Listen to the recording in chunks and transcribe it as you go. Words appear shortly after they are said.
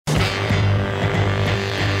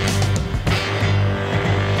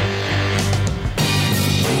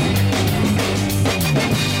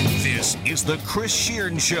is The Chris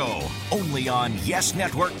Sheeran Show, only on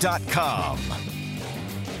YesNetwork.com.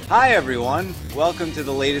 Hi, everyone. Welcome to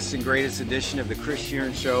the latest and greatest edition of The Chris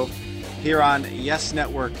Sheeran Show here on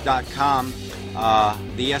YesNetwork.com,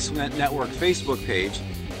 the Yes Network Facebook page,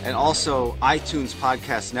 and also iTunes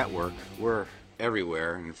Podcast Network. We're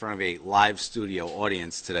everywhere in front of a live studio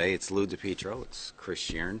audience today. It's Lou DiPietro. It's Chris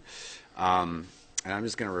Sheeran. And I'm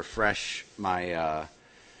just going to refresh my...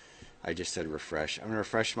 I just said refresh. I'm going to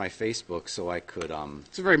refresh my Facebook so I could...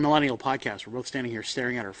 It's a very millennial podcast. We're both standing here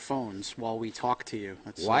staring at our phones while we talk to you.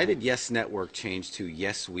 Why did Yes Network change to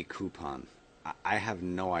Yes We Coupon? I have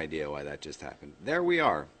no idea why that just happened. There we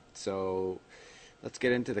are. So let's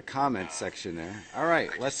get into the comments section there. All right,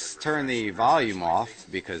 let's turn the volume off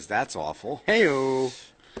because that's awful. Hey-o.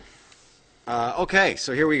 Okay,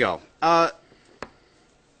 so here we go.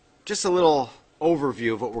 Just a little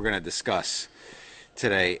overview of what we're going to discuss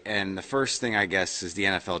today, and the first thing, I guess, is the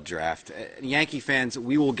NFL draft. Yankee fans,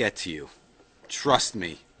 we will get to you. Trust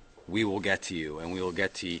me, we will get to you, and we will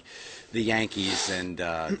get to the Yankees and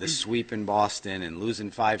the sweep in Boston and losing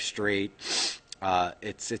 5 straight.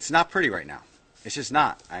 It's not pretty right now. It's just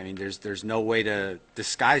not. I mean, there's no way to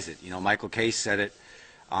disguise it. You know, Michael Case said it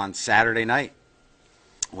on Saturday night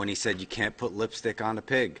when he said you can't put lipstick on a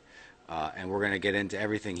pig. And we're going to get into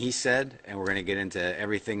everything he said, and we're going to get into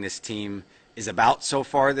everything this team is about so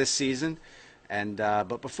far this season. And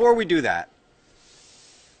but before we do that,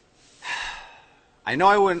 I know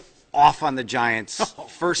I went off on the Giants'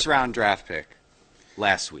 first-round draft pick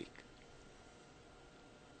last week.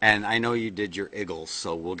 And I know you did your Eagles,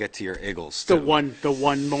 so we'll get to your Eagles too. The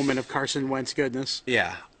one moment of Carson Wentz goodness.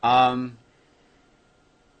 Yeah. But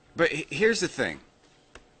here's the thing.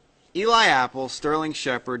 Eli Apple, Sterling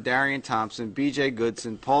Shepard, Darian Thompson, B.J.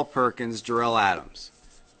 Goodson, Paul Perkins, Jarrell Adams.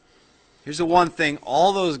 Here's the one thing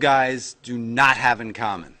all those guys do not have in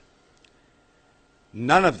common.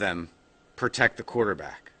 None of them protect the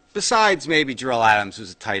quarterback. Besides maybe Jarrell Adams,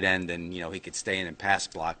 who's a tight end, and he could stay in and pass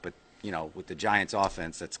block. But with the Giants'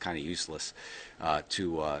 offense, that's kind of useless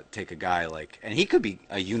to take a guy like. And he could be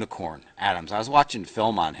a unicorn, Adams. I was watching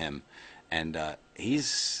film on him, and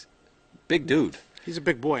he's a big dude. He's a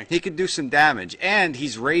big boy. He could do some damage, and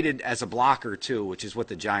he's rated as a blocker too, which is what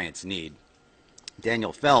the Giants need.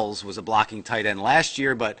 Daniel Fells was a blocking tight end last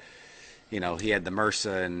year, but he had the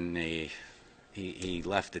MRSA and he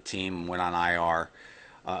left the team and went on IR.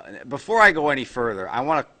 Before I go any further, I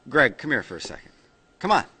want to Greg, come here for a second.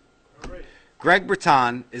 Come on. All right. Greg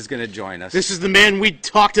Breton is going to join us. This is the man we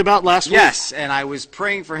talked about last week. Yes, and I was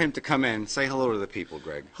praying for him to come in. Say hello to the people,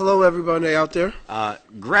 Greg. Hello, everybody out there.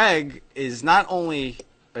 Greg is not only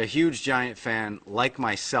a huge Giant fan like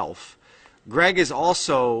myself, Greg is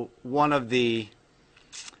also one of the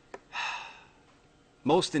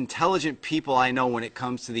most intelligent people I know when it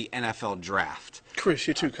comes to the NFL draft. Chris,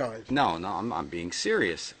 you're too kind. No, I'm being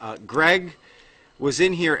serious. Greg was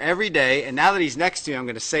in here every day, and now that he's next to me, I'm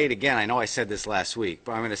going to say it again. I know I said this last week,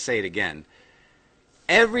 but I'm going to say it again.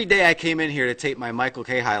 Every day I came in here to tape my Michael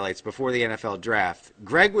K highlights before the NFL draft,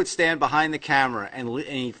 Greg would stand behind the camera, and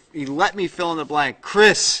he let me fill in the blank.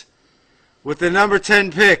 Chris, with the number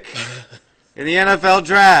 10 pick in the NFL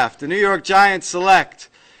draft, the New York Giants select,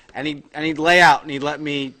 and he'd lay out, and he'd let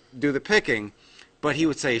me do the picking, but he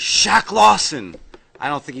would say, Shaq Lawson, I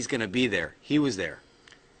don't think he's going to be there. He was there.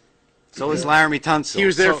 So is Laramie Tunsil. He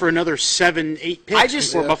was there for another 7-8 picks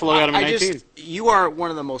before Buffalo got him at 19. You are one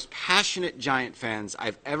of the most passionate Giant fans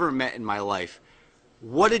I've ever met in my life.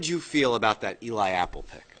 What did you feel about that Eli Apple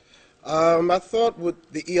pick? I thought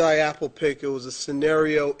with the Eli Apple pick, it was a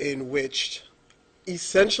scenario in which,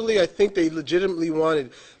 essentially, I think they legitimately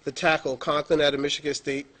wanted the tackle Conklin out of Michigan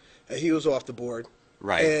State, and he was off the board.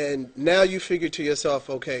 Right. And now you figure to yourself,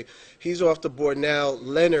 okay, he's off the board now.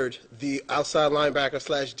 Leonard, the outside linebacker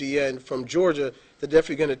 / DN from Georgia, they're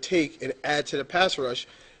definitely going to take and add to the pass rush.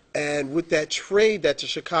 And with that trade that the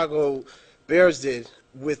Chicago Bears did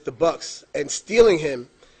with the Bucks and stealing him,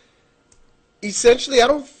 essentially, I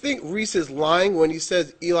don't think Reese is lying when he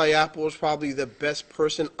says Eli Apple is probably the best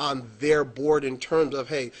person on their board in terms of,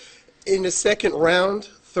 hey, in the second round,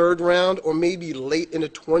 third round, or maybe late in the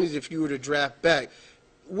 20s if you were to draft back.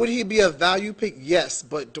 Would he be a value pick? Yes,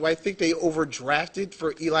 but do I think they overdrafted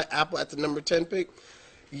for Eli Apple at the number 10 pick?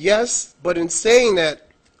 Yes, but in saying that,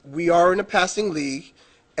 we are in a passing league,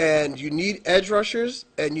 and you need edge rushers,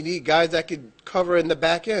 and you need guys that could cover in the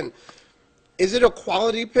back end. Is it a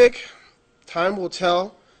quality pick? Time will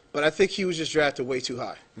tell. but I think he was just drafted way too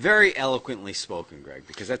high. Very eloquently spoken, Greg,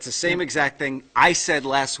 because that's the same exact thing I said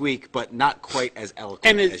last week, but not quite as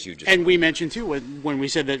eloquent as you just And said. we mentioned, too, when we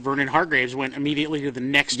said that Vernon Hargraves went immediately to the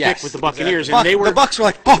next Yes, pick with the Buccaneers. exactly. And The Bucs were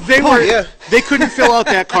like, they couldn't fill out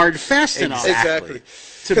that card fast enough Exactly.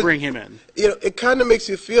 to bring him in. You know, it kind of makes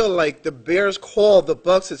you feel like the Bears called the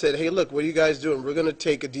Bucs and said, "Hey, look, what are you guys doing? We're going to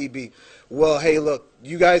take a DB. Well, hey, look,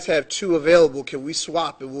 you guys have 2 available. Can we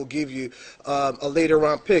swap and we'll give you a later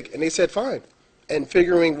round pick?" And they said, "Fine." And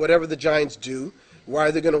figuring whatever the Giants do, we're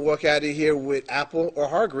either going to walk out of here with Apple or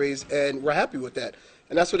Hargraves, and we're happy with that.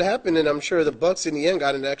 And that's what happened. And I'm sure the Bucs in the end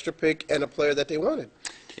got an extra pick and a player that they wanted.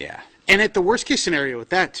 Yeah. And at the worst case scenario with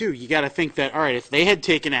that, too, you got to think that, all right, if they had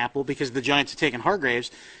taken Apple because the Giants had taken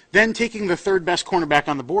Hargraves, then taking the third best cornerback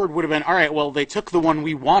on the board would have been, all right, well, they took the one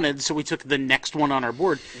we wanted, so we took the next one on our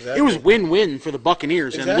board. Exactly. It was win-win for the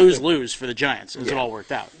Buccaneers and Exactly. lose-lose for the Giants, as it all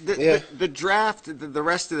worked out. The draft, the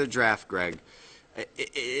rest of the draft, Greg,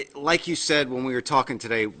 like you said when we were talking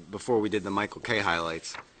today before we did the Michael K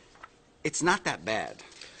highlights, it's not that bad.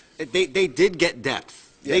 They did get depth.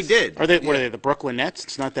 Yes. They did. Are they the Brooklyn Nets?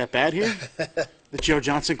 It's not that bad here? The Joe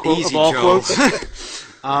Johnson quote Easy, of all Joe. quotes?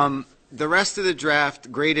 The rest of the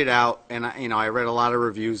draft graded out, and I read a lot of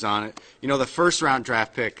reviews on it. The first round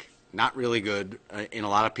draft pick, not really good in a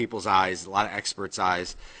lot of people's eyes, a lot of experts'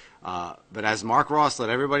 eyes. But as Mark Ross let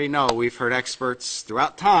everybody know, we've heard experts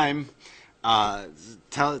throughout time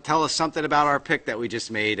tell us something about our pick that we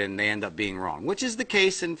just made, and they end up being wrong, which is the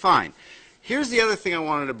case, and fine. Here's the other thing I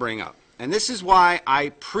wanted to bring up, and this is why I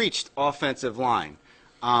preached offensive line.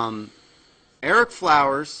 Eric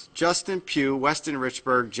Flowers, Justin Pugh, Weston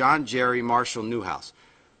Richburg, John Jerry, Marshall Newhouse.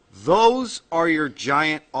 Those are your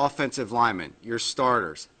giant offensive linemen, your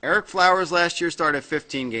starters. Eric Flowers last year started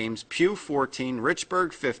 15 games, Pugh 14,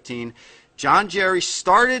 Richburg 15, John Jerry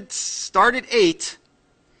started 8,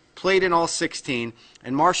 played in all 16,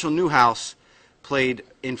 and Marshall Newhouse played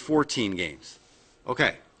in 14 games.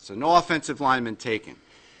 Okay, so no offensive lineman taken.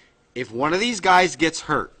 If one of these guys gets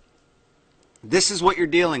hurt, this is what you're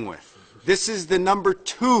dealing with. This is the number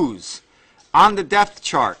 2s on the depth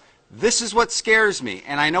chart. This is what scares me.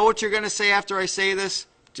 And I know what you're going to say after I say this.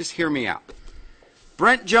 Just hear me out.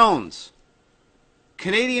 Brent Jones,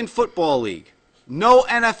 Canadian Football League, no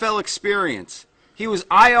NFL experience. He was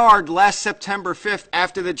IR'd last September 5th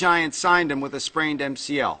after the Giants signed him with a sprained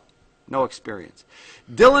MCL. No experience.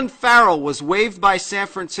 Dylan Farrell was waived by San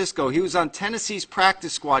Francisco. He was on Tennessee's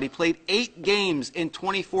practice squad. He played 8 games in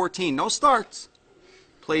 2014. No starts.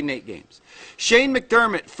 Played in 8 games. Shane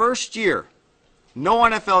McDermott, first year, no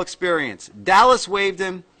NFL experience. Dallas waived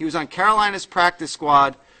him. He was on Carolina's practice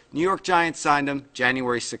squad. New York Giants signed him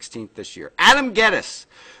January 16th this year. Adam Geddes,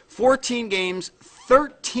 14 games,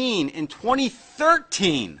 13 in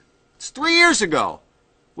 2013. It's 3 years ago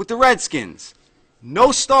with the Redskins.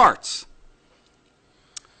 No starts.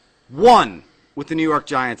 1 with the New York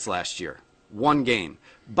Giants last year. 1 game.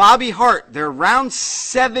 Bobby Hart, their round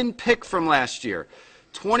 7 pick from last year.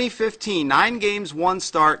 2015, 9 games, 1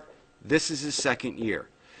 start. This is his 2nd year.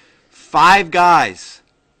 5 guys,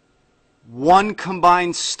 1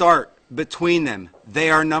 combined start between them. They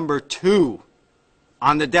are number 2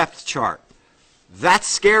 on the depth chart. That's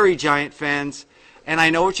scary, Giant fans. And I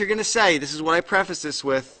know what you're going to say. This is what I preface this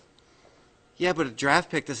with. Yeah, but a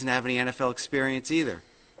draft pick doesn't have any NFL experience either.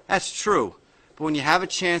 That's true. But when you have a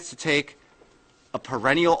chance to take a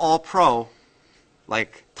perennial All-Pro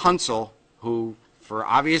like Tunsil, who, for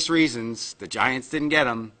obvious reasons, the Giants didn't get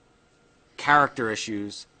him, character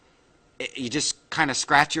issues, you just kind of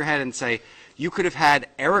scratch your head and say, you could have had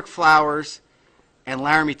Eric Flowers and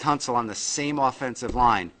Laramie Tunsil on the same offensive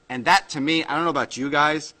line. And that, to me, I don't know about you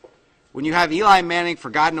guys, when you have Eli Manning for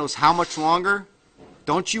God knows how much longer,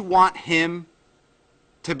 don't you want him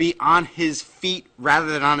to be on his feet rather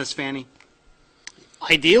than on his fanny?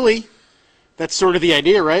 Ideally, that's sort of the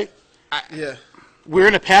idea, right? Yeah. We're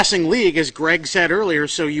in a passing league, as Greg said earlier,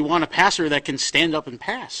 so you want a passer that can stand up and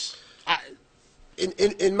pass.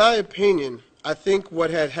 In my opinion, I think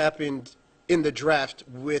what had happened in the draft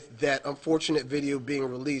with that unfortunate video being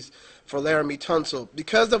released for Laramie Tunsil,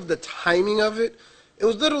 because of the timing of it, it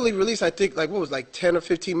was literally released, I think, 10 or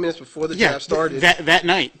 15 minutes before the draft started. That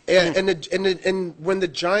night. And when the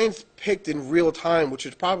Giants picked in real time, which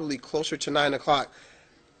was probably closer to 9 o'clock,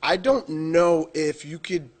 I don't know if you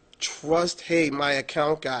could trust, hey, my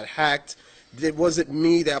account got hacked. It wasn't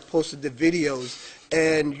me that posted the videos.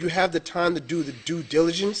 And you have the time to do the due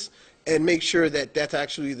diligence and make sure that that's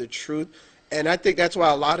actually the truth. And I think that's why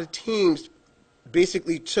a lot of teams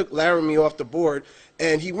basically took Laramie off the board.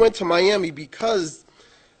 And he went to Miami because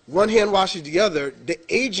one hand washes the other. The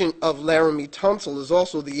agent of Laramie Tunsil is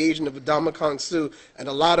also the agent of Adama Suh and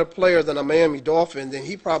a lot of players on the Miami Dolphins. And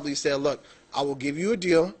he probably said, look, I will give you a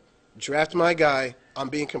deal, draft my guy. I'm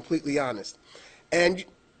being completely honest. And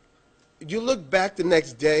you look back the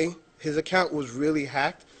next day, his account was really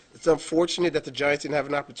hacked. It's unfortunate that the Giants didn't have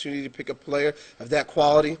an opportunity to pick a player of that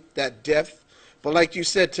quality, that depth. But like you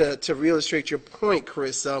said, to reillustrate your point,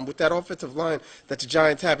 Chris, with that offensive line that the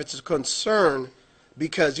Giants have, it's a concern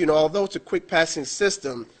because, although it's a quick passing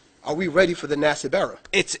system, are we ready for the Nassib era?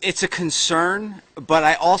 It's a concern, but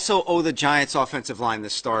I also owe the Giants' offensive line, the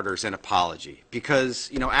starters, an apology.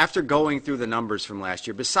 Because, after going through the numbers from last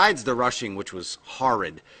year, besides the rushing, which was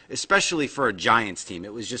horrid, especially for a Giants team,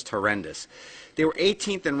 it was just horrendous. They were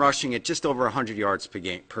 18th in rushing at just over 100 yards per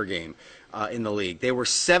game in the league. They were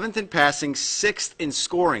 7th in passing, 6th in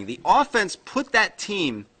scoring. The offense put that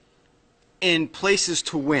team in places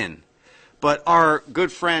to win. But our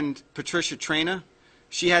good friend Patricia Traina,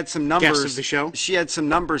 she had some numbers. Guest of the show. She had some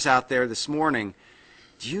numbers out there this morning.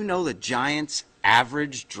 Do you know the Giants'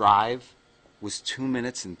 average drive was 2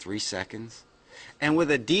 minutes and 3 seconds? And with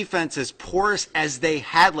a defense as porous as they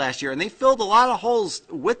had last year, and they filled a lot of holes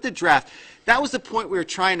with the draft. That was the point we were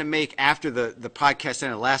trying to make after the podcast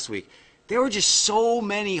ended last week. There were just so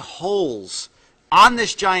many holes on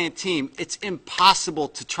this Giant team, it's impossible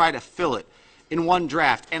to try to fill it in one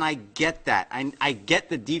draft. And I get that. I get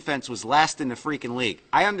the defense was last in the freaking league.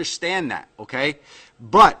 I understand that, okay?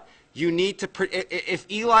 But you need to if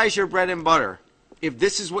Eli's your bread and butter, if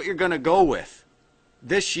this is what you're going to go with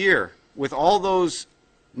this year, with all those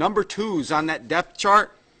number 2s on that depth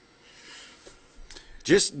chart,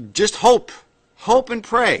 just hope and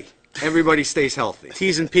pray everybody stays healthy.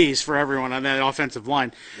 T's and P's for everyone on that offensive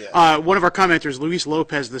line. Yeah. One of our commenters, Luis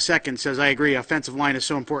Lopez II, says, I agree, offensive line is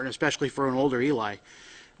so important, especially for an older Eli.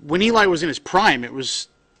 When Eli was in his prime,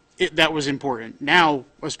 that was important. Now,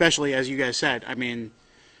 especially as you guys said, I mean,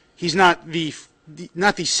 he's not the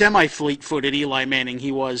semi-fleet-footed Eli Manning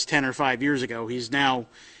he was 10 or 5 years ago. He's now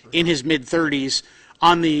in his mid-30s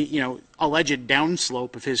on the alleged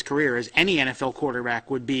downslope of his career, as any NFL quarterback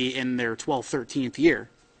would be in their 12th, 13th year.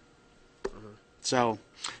 So,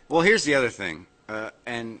 well, here's the other thing,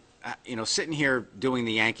 sitting here doing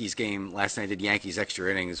the Yankees game last night, I did Yankees extra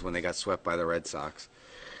innings when they got swept by the Red Sox.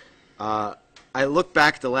 I look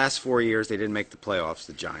back the last 4 years, they didn't make the playoffs,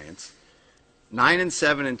 the Giants.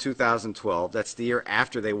 9-7 in 2012. That's the year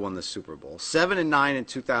after they won the Super Bowl. 7-9 in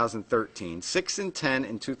 2013. 6-10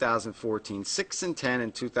 in 2014. 6-10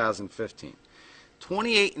 in 2015.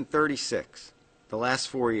 28-36 the last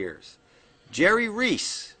 4 years. Jerry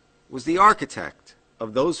Reese was the architect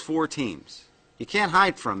of those 4 teams. You can't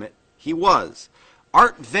hide from it. He was.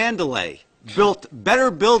 Art Vandelay built better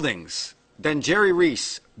buildings than Jerry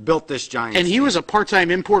Reese built this Giants and he team. was a part-time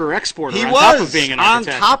importer-exporter He on was top of being an on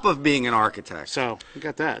architect. top of being an architect. So, you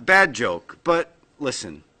got that. Bad joke. But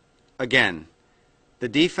listen, again, the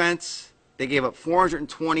defense, they gave up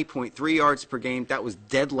 420.3 yards per game. That was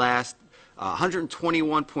dead last.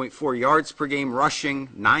 121.4 yards per game rushing,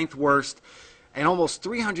 9th worst. And almost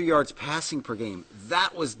 300 yards passing per game.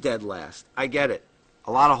 That was dead last. I get it.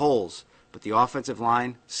 A lot of holes. But the offensive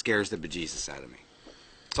line scares the bejesus out of me.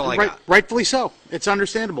 That's all I got. Rightfully so. It's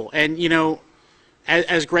understandable. And,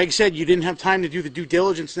 as Greg said, you didn't have time to do the due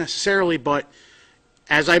diligence necessarily, but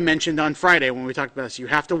as I mentioned on Friday when we talked about this, you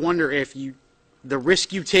have to wonder if the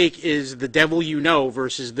risk you take is the devil you know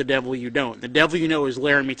versus the devil you don't. The devil you know is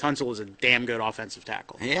Laramie Tunsil is a damn good offensive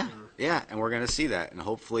tackle. Yeah, and we're going to see that. And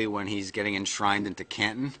hopefully when he's getting enshrined into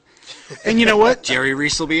Canton, and you know what? Jerry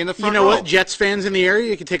Reese will be in the front row. You know row. what? Jets fans in the area,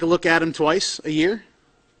 you can take a look at him twice a year.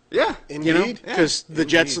 Yeah, indeed. Because the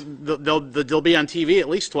Jets, they'll be on TV at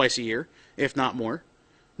least twice a year, if not more.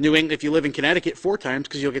 New England, if you live in Connecticut, 4 times,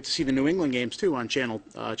 because you'll get to see the New England games too on Channel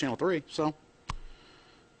 3. So,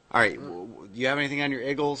 all right, do you have anything on your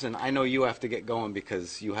Eagles? And I know you have to get going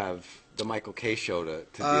because you have the Michael K. show to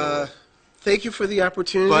deal with. Thank you for the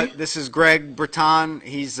opportunity. But this is Greg Breton.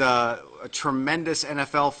 He's a tremendous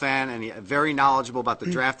NFL fan and very knowledgeable about the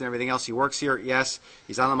draft and everything else. He works here. Yes,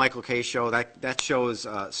 he's on the Michael K. show. That show is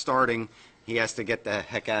starting. He has to get the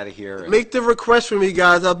heck out of here. Make the request for me,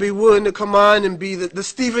 guys. I'll be willing to come on and be the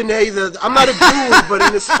Stephen A. I'm not a guru, but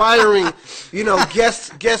an aspiring,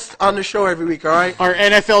 guest on the show every week. All right. Our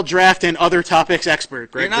NFL draft and other topics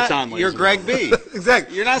expert, Greg Breton. You're Greg B.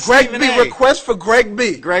 Exactly. You're not Greg Stephen B. A. Request for Greg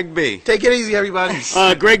B. Greg B. Take it easy, everybody.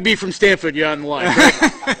 Greg B. from Stanford, you're on the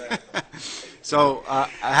line. So,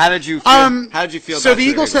 how did you feel? How did you feel? So about the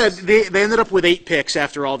Eagles had they ended up with 8 picks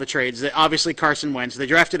after all the trades. Obviously, Carson Wentz. They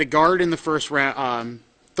drafted a guard in the third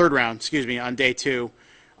round, on day 2.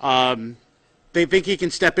 They think he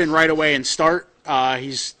can step in right away and start.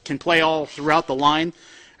 He can play all throughout the line.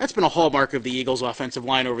 That's been a hallmark of the Eagles' offensive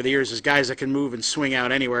line over the years, is guys that can move and swing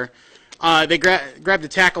out anywhere. They grabbed a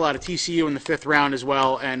tackle out of TCU in the 5th round as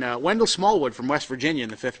well, and Wendell Smallwood from West Virginia in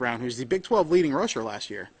the 5th round, who's the Big 12 leading rusher last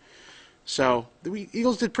year. So the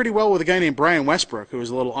Eagles did pretty well with a guy named Brian Westbrook, who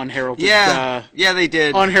was a little unheralded. Yeah, they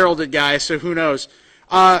did. Unheralded guy, so who knows.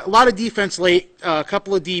 A lot of defense late, a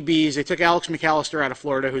couple of DBs. They took Alex McAllister out of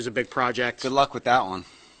Florida, who's a big project. Good luck with that one.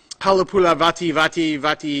 Halapula Vati,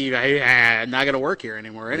 not going to work here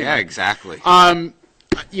anymore. Anyway. Yeah, exactly.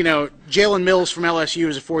 Jalen Mills from LSU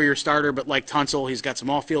is a 4-year starter, but like Tunsil, he's got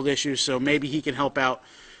some off-field issues, so maybe he can help out.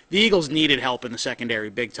 The Eagles needed help in the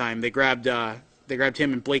secondary big time. They grabbed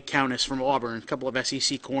him and Blake Countess from Auburn, a couple of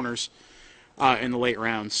SEC corners in the late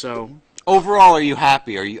rounds. So overall, are you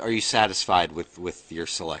happy? Are you satisfied with your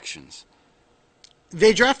selections?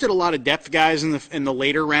 They drafted a lot of depth guys in the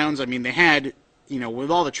later rounds. I mean, they had,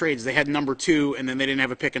 with all the trades, they had number 2, and then they didn't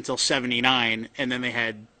have a pick until 79, and then they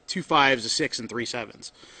had 2 5s, a 6, and 3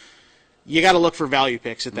 7s. You got to look for value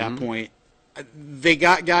picks at that point. They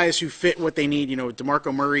got guys who fit what they need.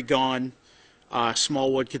 DeMarco Murray gone.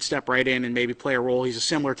 Smallwood could step right in and maybe play a role. He's a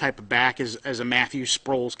similar type of back as a Matthew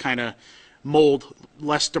Sproles kind of mold,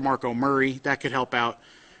 less DeMarco Murray. That could help out.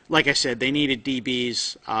 Like I said, they needed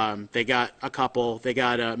DBs. They got a couple. They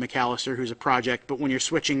got McAllister, who's a project. But when you're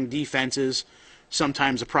switching defenses,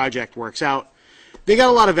 sometimes a project works out. They got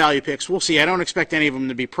a lot of value picks. We'll see. I don't expect any of them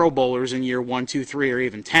to be Pro Bowlers in year 1, 2, 3, or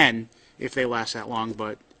even 10 if they last that long.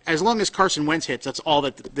 But as long as Carson Wentz hits, that's all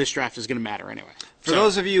that this draft is going to matter anyway. For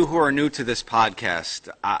those of you who are new to this podcast,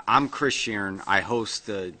 I'm Chris Sheeran. I host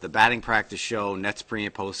the batting practice show, Nets pre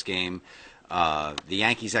and post game, the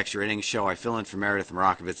Yankees extra innings show. I fill in for Meredith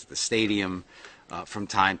Marakovitz at the stadium from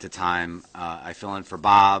time to time. I fill in for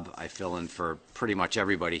Bob. I fill in for pretty much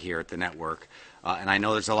everybody here at the network. And I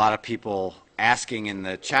know there's a lot of people asking in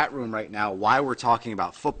the chat room right now why we're talking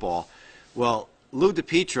about football. Well, Lou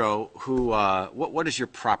DiPietro, who what is your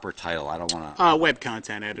proper title? I don't want to. Web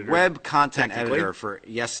content editor. Web content editor for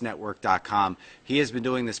YesNetwork.com. He has been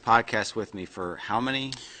doing this podcast with me for how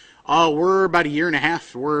many? We're about a year and a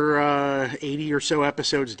half. We're 80 or so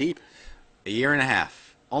episodes deep. A year and a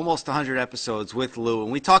half, almost 100 episodes with Lou,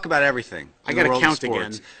 and we talk about everything. I got to count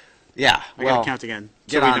again. Yeah, I got to count again.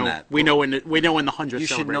 Get on that. We know when the 100th. You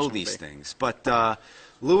should know these things, but.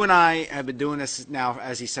 Lou and I have been doing this now,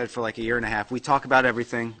 as he said, for like a year and a half. We talk about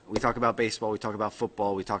everything. We talk about baseball. We talk about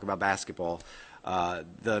football. We talk about basketball,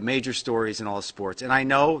 the major stories in all the sports. And I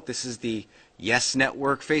know this is the Yes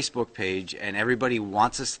Network Facebook page, and everybody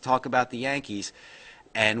wants us to talk about the Yankees,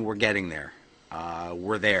 and we're getting there.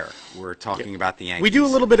 We're there. We're talking about the Yankees. We do a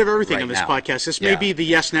little bit of everything right on this now. podcast. This may be the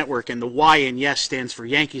Yes Network, and the Y in Yes stands for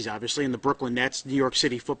Yankees, obviously, and the Brooklyn Nets, New York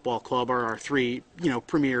City Football Club are our 3,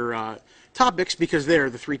 premier topics because they're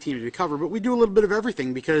the 3 teams we cover. But we do a little bit of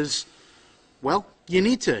everything because, well, you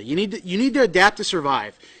need to adapt to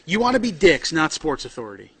survive. You want to be dicks, not Sports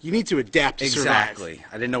Authority. You need to adapt to survive. Exactly.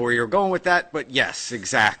 I didn't know where you were going with that, but yes,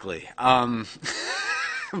 exactly.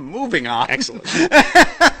 Moving on. Excellent.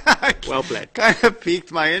 Well played. Kind of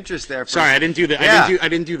piqued my interest there. Sorry, I didn't do the. Yeah. I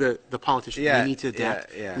didn't do the politician. Yeah, we need to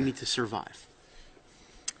adapt. yeah. We need to survive.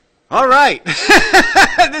 All right.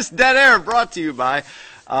 This dead air brought to you by.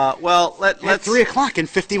 Let's 3 o'clock in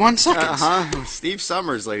 51 seconds. Steve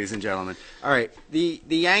Summers, ladies and gentlemen. All right. The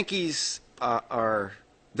Yankees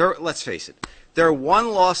let's face it, they're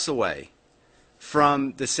 1 loss away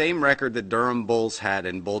from the same record the Durham Bulls had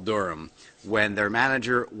in Bull Durham when their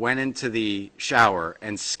manager went into the shower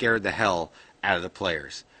and scared the hell out of the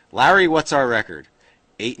players. Larry, what's our record?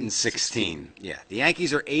 8-16. Yeah, the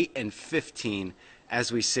Yankees are 8-15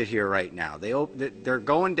 as we sit here right now. They're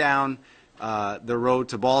going down the road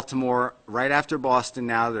to Baltimore right after Boston.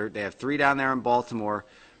 Now they have 3 down there in Baltimore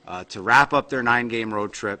to wrap up their 9-game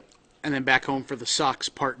road trip, and then back home for the Sox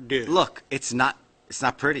Part 2. Look, it's not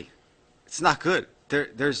pretty. It's not good.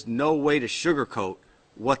 There's no way to sugarcoat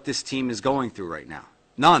what this team is going through right now.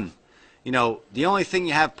 None. The only thing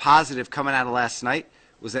you have positive coming out of last night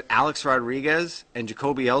was that Alex Rodriguez and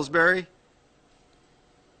Jacoby Ellsbury,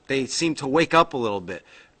 they seem to wake up a little bit.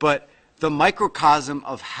 But the microcosm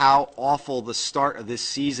of how awful the start of this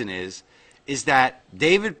season is that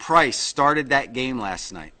David Price started that game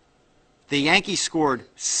last night. The Yankees scored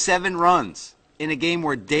 7 runs in a game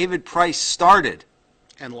where David Price started.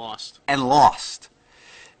 And lost.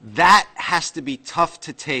 That has to be tough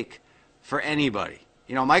to take for anybody.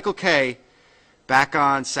 Michael Kay, back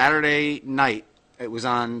on Saturday night, the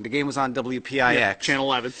game was on WPIX. Yeah, Channel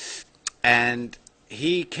 11. And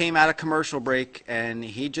he came out of commercial break and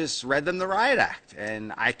he just read them the riot act.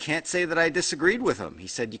 And I can't say that I disagreed with him. He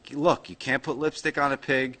said, look, you can't put lipstick on a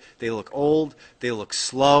pig. They look old. They look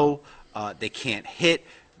slow. They can't hit.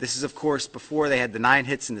 This is, of course, before they had the 9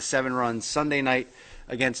 hits and the 7 runs Sunday night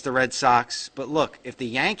against the Red Sox. But look, if the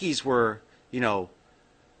Yankees were,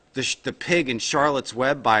 the Pig in Charlotte's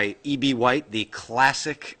Web by E.B. White, the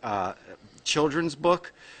classic children's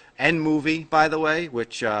book and movie, by the way,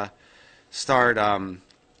 which starred,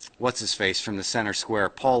 what's-his-face from the center square,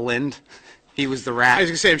 Paul Lynde. He was the rat. I was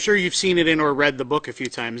going to say, I'm sure you've seen it in or read the book a few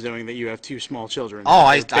times, knowing that you have 2 small children. Oh,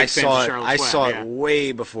 I saw it. I saw it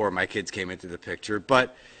way before my kids came into the picture.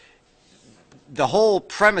 But the whole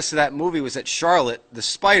premise of that movie was that Charlotte, the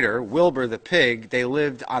spider, Wilbur the pig, they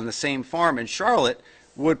lived on the same farm, and Charlotte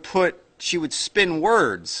she would spin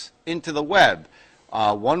words into the web.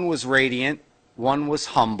 One was radiant, one was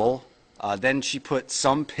humble, then she put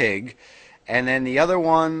some pig, and then the other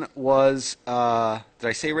one was, did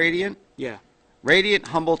I say radiant? Yeah. Radiant,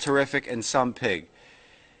 humble, terrific, and some pig.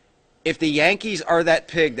 If the Yankees are that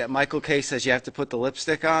pig that Michael Kay says you have to put the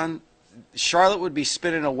lipstick on, Charlotte would be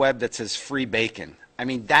spinning a web that says free bacon. I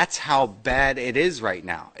mean, that's how bad it is right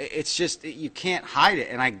now. It's just, you can't hide it.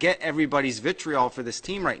 And I get everybody's vitriol for this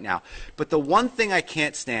team right now. But the one thing I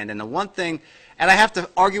can't stand, and the one thing, and I have to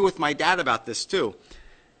argue with my dad about this too,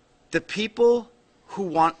 the people who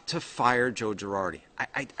want to fire Joe Girardi.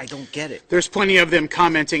 I don't get it. There's plenty of them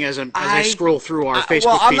commenting as I scroll through our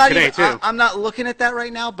Facebook feed today, too. I'm not looking at that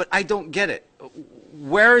right now, but I don't get it.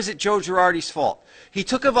 Where is it Joe Girardi's fault? He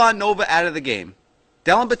took Ivan Nova out of the game.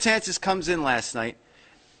 Dellin Betances comes in last night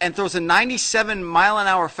and throws a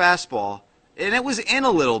 97-mile-an-hour fastball, and it was in a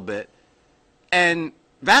little bit. And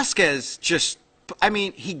Vasquez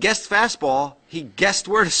he guessed fastball, he guessed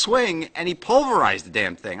where to swing, and he pulverized the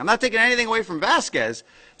damn thing. I'm not taking anything away from Vasquez.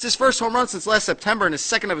 It's his first home run since last September and his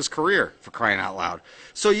second of his career, for crying out loud.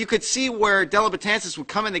 So you could see where Dellin Betances would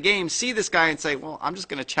come in the game, see this guy, and say, well, I'm just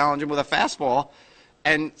going to challenge him with a fastball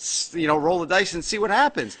and, roll the dice and see what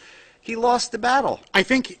happens. He lost the battle. I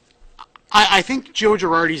think Joe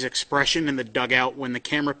Girardi's expression in the dugout when the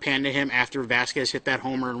camera panned to him after Vasquez hit that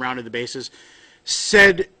homer and rounded the bases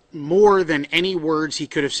said more than any words he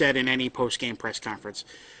could have said in any post-game press conference.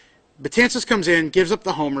 Betances comes in, gives up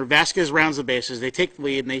the homer, Vasquez rounds the bases, they take the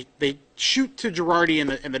lead, and they shoot to Girardi in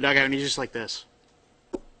the dugout, and he's just like this.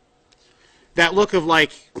 That look of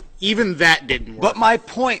even that didn't work. But my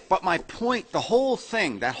point, the whole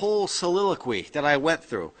thing, that whole soliloquy that I went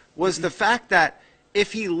through, was the fact that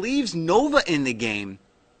if he leaves Nova in the game,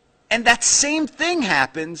 and that same thing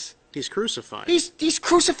happens, he's crucified. He's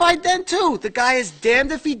crucified then too. The guy is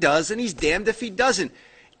damned if he does, and he's damned if he doesn't.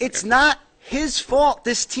 It's not his fault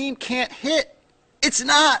this team can't hit. It's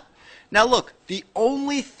not. Now look, the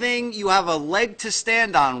only thing you have a leg to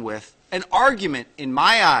stand on with, an argument in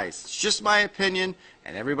my eyes, it's just my opinion,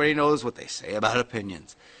 and everybody knows what they say about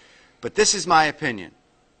opinions. But this is my opinion.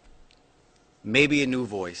 Maybe a new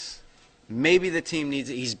voice. Maybe the team needs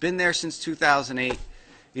it. He's been there since 2008.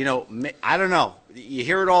 I don't know. You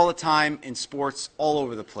hear it all the time in sports all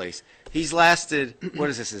over the place. He's lasted, what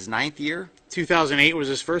is this, his 9th year? 2008 was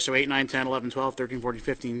his first, so 8, 9, 10, 11, 12, 13, 14,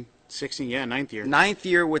 15, 16, 9th year. 9th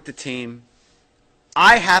year with the team.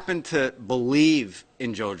 I happen to believe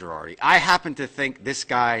in Joe Girardi. I happen to think this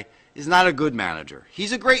guy is not a good manager.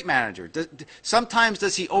 He's a great manager. Sometimes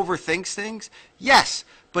does he overthink things? Yes,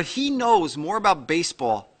 but he knows more about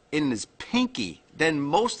baseball in his pinky than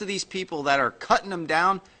most of these people that are cutting him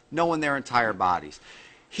down know in their entire bodies.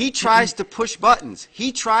 He tries to push buttons.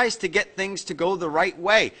 He tries to get things to go the right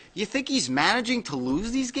way. You think he's managing to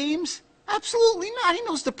lose these games? Absolutely not. He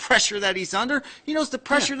knows the pressure that he's under. He knows the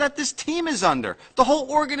pressure that this team is under. The whole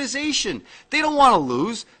organization. They don't want to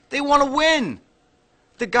lose. They want to win.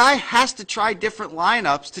 The guy has to try different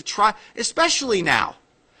lineups to try, especially now.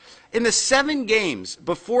 In the 7 games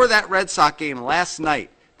before that Red Sox game last night,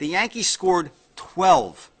 the Yankees scored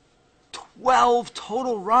 12. 12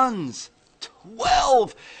 total runs.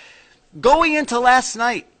 12. Going into last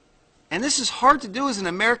night, and this is hard to do as an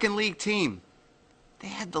American League team, they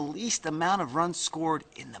had the least amount of runs scored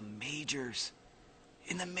in the majors.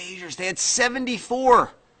 In the majors. They had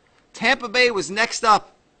 74. Tampa Bay was next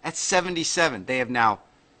up at 77. They have now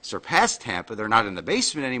surpassed Tampa. They're not in the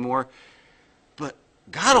basement anymore. But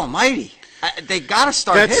God almighty, they got to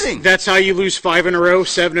start hitting. That's how you lose 5 in a row,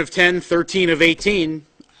 7 of 10, 13 of 18.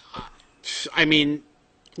 I mean,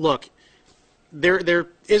 look, there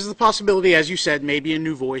is the possibility, as you said, maybe a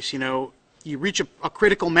new voice. You reach a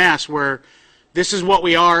critical mass where this is what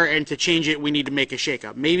we are, and to change it, we need to make a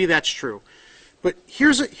shakeup. Maybe that's true. But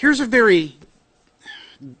here's a very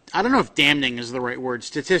I don't know if damning is the right word,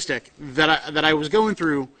 statistic that I was going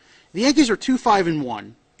through. The Yankees are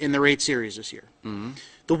 2-5-1 in their 8 series this year. Mm-hmm.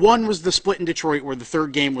 The one was the split in Detroit where the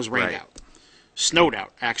third game was rained out. Snowed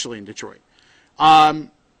out, actually, in Detroit.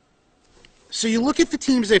 So you look at the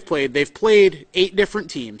teams they've played. They've played 8 different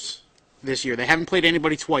teams this year. They haven't played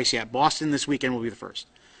anybody twice yet. Boston this weekend will be the first.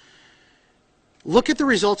 Look at the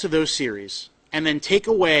results of those series and then take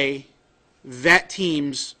away that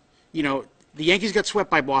team's, the Yankees got swept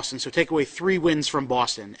by Boston, so take away 3 wins from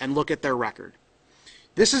Boston and look at their record.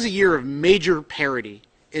 This is a year of major parity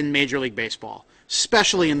in Major League Baseball,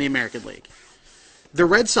 especially in the American League. The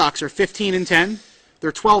Red Sox are 15-10.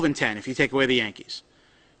 They're 12-10 if you take away the Yankees.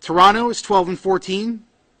 Toronto is 12-14.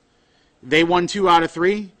 They won 2 out of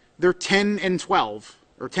 3. They're 10-12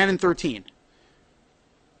 or 10-13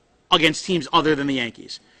 against teams other than the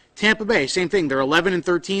Yankees. Tampa Bay, same thing. They're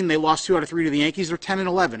 11-13. They lost 2 out of 3 to the Yankees. They're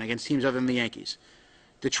 10-11 against teams other than the Yankees.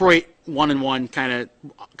 Detroit 1-1,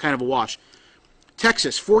 kind of a wash.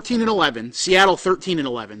 Texas 14-11. Seattle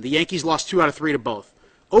 13-11. The Yankees lost 2 out of 3 to both.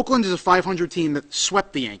 Oakland is a 500 team that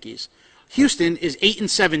swept the Yankees. Houston is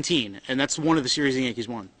 8-17, and that's one of the series the Yankees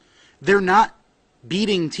won. They're not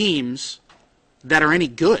beating teams that are any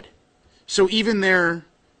good. So even their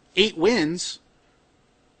 8 wins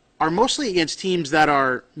are mostly against teams that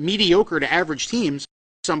are mediocre to average teams.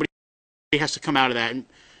 Somebody has to come out of that. And,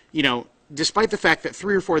 despite the fact that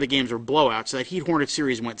 3 or 4 of the games were blowouts, that Heat-Hornets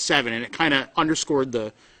series went 7, and it kind of underscored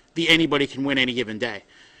the anybody can win any given day.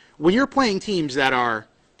 When you're playing teams that are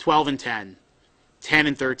 12-10,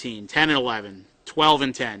 10-13, 10-11,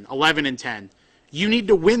 12-10, 11-10, you need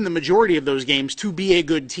to win the majority of those games to be a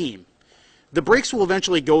good team. The breaks will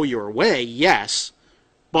eventually go your way, yes,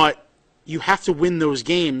 but you have to win those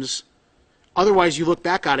games. Otherwise, you look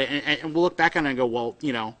back at it, and we'll look back on it and go, well,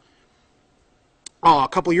 a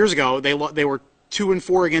couple years ago, they were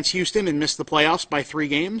 2-4 against Houston and missed the playoffs by 3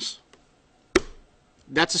 games.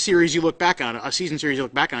 That's a series you look back on, a season series you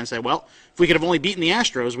look back on and say, well, if we could have only beaten the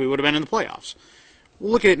Astros, we would have been in the playoffs.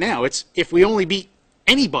 Well, look at it now. It's if we only beat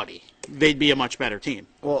anybody, they'd be a much better team.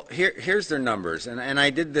 Well, here's their numbers, and I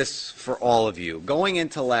did this for all of you. Going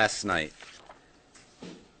into last night,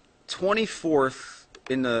 24th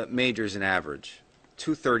in the majors in average,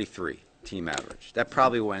 233 team average. That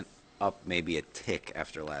probably went up maybe a tick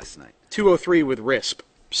after last night. 203 with RISP,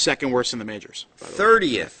 second worst in the majors.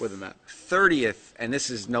 30th within that. 30th, and this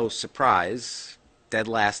is no surprise, dead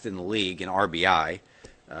last in the league in RBI.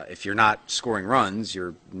 If you're not scoring runs,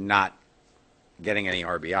 you're not getting any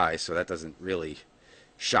RBI, so that doesn't really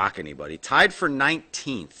shock anybody. Tied for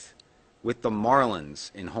 19th with the Marlins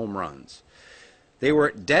in home runs. They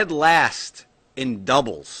were dead last in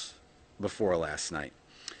doubles before last night.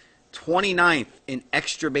 29th in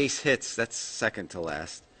extra base hits. That's second to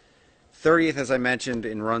last. 30th, as I mentioned,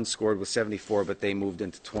 in runs scored with 74, but they moved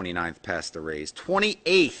into 29th past the Rays.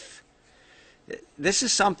 28th. This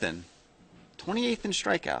is something. 28th in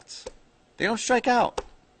strikeouts. They don't strike out.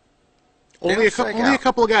 Only a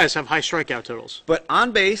couple of guys have high strikeout totals. But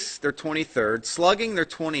on base, they're 23rd. Slugging, they're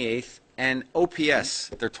 28th. And OPS,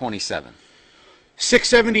 they're 27th.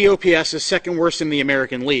 670 OPS is second worst in the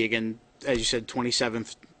American League, and as you said,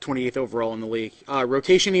 27th, 28th overall in the league.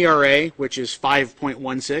 Rotation ERA, which is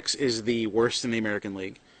 5.16, is the worst in the American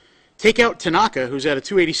League. Take out Tanaka, who's at a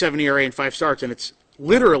 2.87 ERA and 5 starts, and it's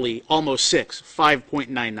literally almost 6,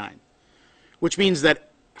 5.99, which means that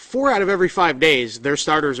 4 out of every 5 days, their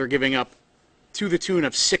starters are giving up to the tune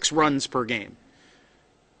of 6 runs per game.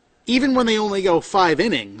 Even when they only go 5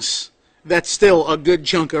 innings, that's still a good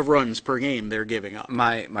chunk of runs per game they're giving up.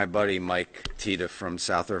 My buddy Mike Tita from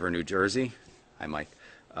South River, New Jersey. Hi, Mike.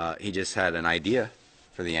 He just had an idea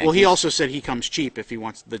for the Yankees. Well, he also said he comes cheap if he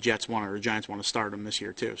wants the Giants want to start him this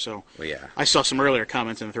year too. So well, yeah. I saw some earlier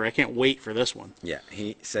comments in the thread. I can't wait for this one. Yeah,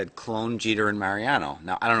 he said clone Jeter and Mariano.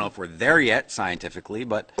 Now I don't know if we're there yet scientifically,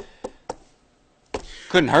 but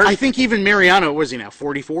couldn't hurt. I think even Mariano, was he now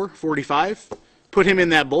 44, 45? Put him in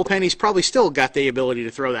that bullpen. He's probably still got the ability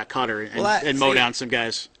to throw that cutter and mow down some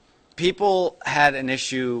guys. People had an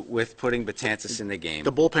issue with putting Betances in the game.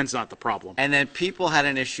 The bullpen's not the problem. And then people had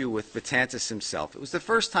an issue with Betances himself. It was the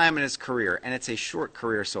first time in his career, and it's a short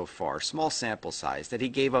career so far, small sample size, that he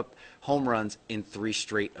gave up home runs in 3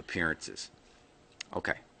 straight appearances.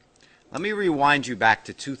 Okay. Let me rewind you back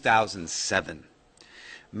to 2007.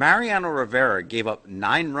 Mariano Rivera gave up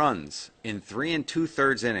 9 runs in 3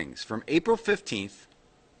 2/3 innings from April 15th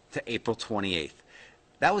to April 28th.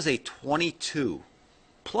 That was a 22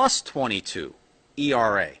 plus 22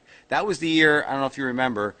 ERA. That was the year, I don't know if you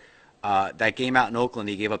remember, that game out in Oakland,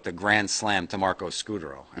 he gave up the grand slam to Marco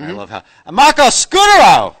Scudero. And I love how, Marco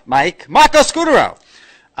Scudero, Mike, Marco Scudero.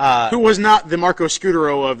 Who was not the Marco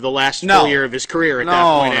Scudero of the last full year of his career at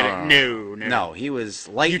that point. No, he was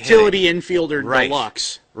light utility infielder right.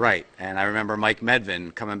 deluxe. Right, and I remember Mike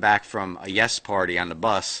Medvin coming back from a yes party on the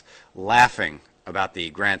bus laughing about the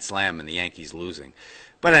Grand Slam and the Yankees losing.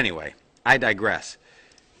 But anyway, I digress.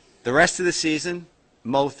 The rest of the season,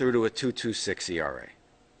 Mo threw to a 2.26 ERA.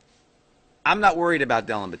 I'm not worried about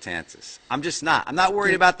Dellin Betances. I'm just not. I'm not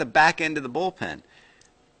worried about the back end of the bullpen.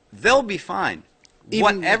 They'll be fine.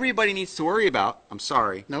 What everybody needs to worry about, I'm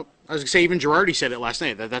sorry. Nope. I was going to say, even Girardi said it last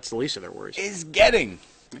night. That's the least of their worries. Is getting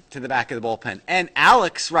to the back of the bullpen. And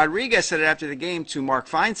Alex Rodriguez said it after the game to Mark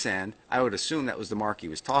Feinsand. I would assume that was the Mark he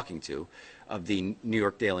was talking to, of the New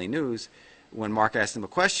York Daily News. When Mark asked him a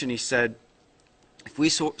question, he said, if we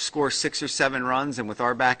score 6 or 7 runs and with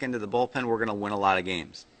our back end of the bullpen, we're going to win a lot of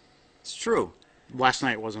games. It's true. Last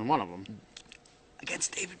night wasn't one of them.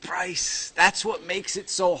 Against David Price. That's what makes it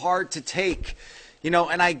so hard to take. You know,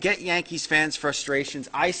 and I get Yankees fans' frustrations.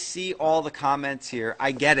 I see all the comments here.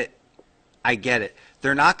 I get it. I get it.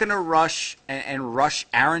 They're not going to rush and rush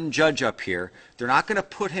Aaron Judge up here. They're not going to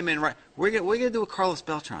put him in right. We're going to do with Carlos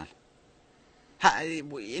Beltran.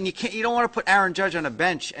 And you don't want to put Aaron Judge on a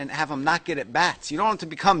bench and have him not get at bats. You don't want him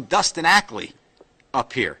to become Dustin Ackley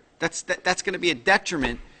up here. That's going to be a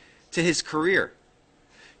detriment to his career.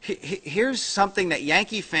 Here's something that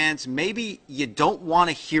Yankee fans, maybe you don't want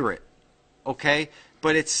to hear it, okay?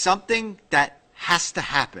 But it's something that has to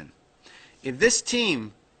happen. If this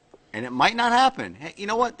team, and it might not happen, hey, you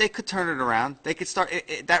know what? They could turn it around. They could start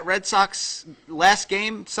that Red Sox last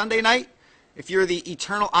game Sunday night. If you're the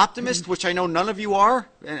eternal optimist, which I know none of you are,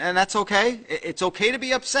 and that's okay. It's okay to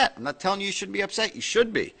be upset. I'm not telling you shouldn't be upset. You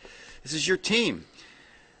should be. This is your team.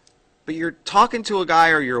 But you're talking to a guy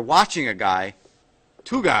or you're watching a guy,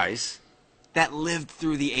 2 guys, that lived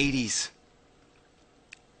through the 80s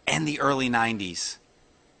and the early 90s.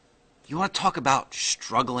 You want to talk about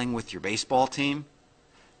struggling with your baseball team?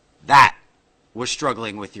 That was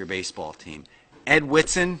struggling with your baseball team. Ed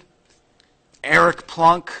Whitson, Eric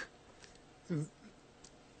Plunk,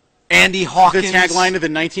 Andy Hawkins. The tagline of the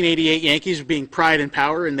 1988 Yankees being pride and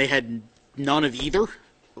power, and they had none of either.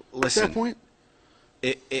 Listen, at that point,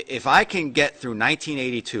 if I can get through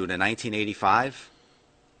 1982 to 1985,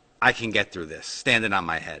 I can get through this standing on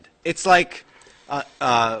my head. It's like,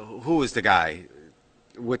 who was the guy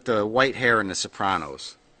with the white hair in The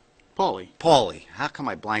Sopranos? Paulie. How come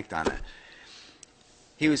I blanked on it?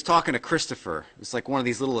 He was talking to Christopher. It was like one of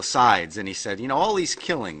these little asides, and he said, you know, all these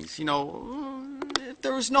killings, you know, if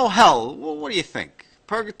there was no hell, well, what do you think?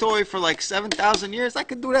 Purgatory for like 7,000 years? I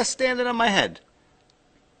could do that standing on my head.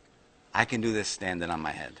 I can do this standing on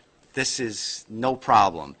my head. This is no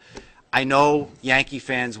problem. I know Yankee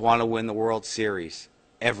fans want to win the World Series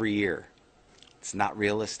every year. It's not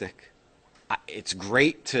realistic. It's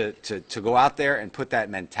great to go out there and put that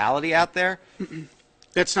mentality out there.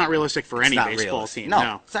 That's not realistic for any baseball team.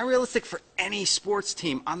 No, it's not realistic for any sports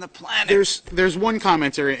team on the planet. There's one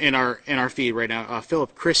commenter in our feed right now,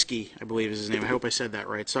 Philip Krisky, I believe is his name. I hope I said that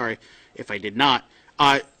right. Sorry if I did not.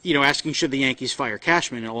 Asking should the Yankees fire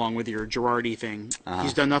Cashman along with your Girardi thing.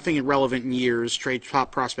 He's done nothing irrelevant in years. Trade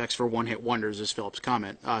top prospects for one-hit wonders is Philip's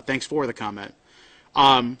comment. Thanks for the comment.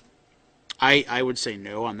 I would say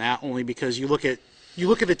no on that, only because you look at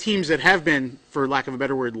the teams that have been, for lack of a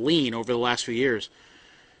better word, lean over the last few years.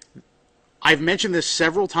 I've mentioned this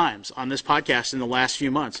several times on this podcast in the last few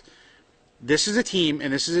months. This is a team,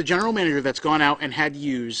 and this is a general manager that's gone out and had to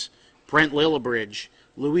use Brent Lillibridge,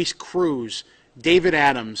 Luis Cruz, David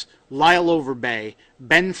Adams, Lyle Overbay,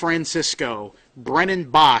 Ben Francisco, Brennan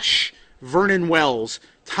Bosch, Vernon Wells,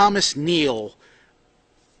 Thomas Neal,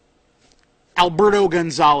 Alberto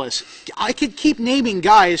Gonzalez. I could keep naming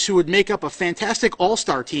guys who would make up a fantastic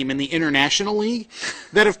all-star team in the International League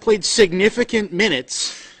that have played significant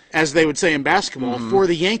minutes, as they would say in basketball, for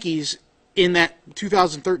the Yankees in that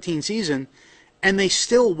 2013 season, and they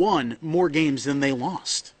still won more games than they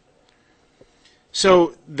lost.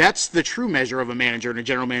 So that's the true measure of a manager and a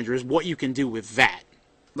general manager, is what you can do with that.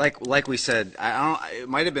 Like we said, it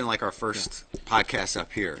might have been like our first podcast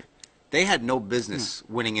up here. They had no business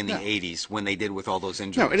winning in the 80s when they did with all those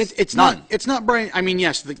injuries. No, and it's none. It's not Brian. I mean,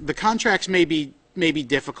 yes, the contracts may be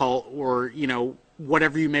difficult, or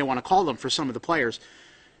whatever you may want to call them for some of the players.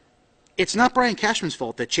 It's not Brian Cashman's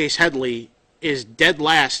fault that Chase Headley is dead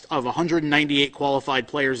last of 198 qualified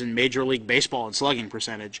players in Major League Baseball in slugging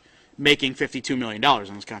percentage, making $52 million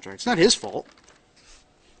on his contract. It's not his fault.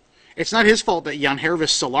 It's not his fault that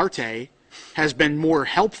Yangervis Solarte has been more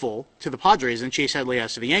helpful to the Padres than Chase Headley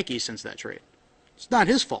has to the Yankees since that trade. It's not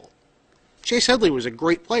his fault. Chase Headley was a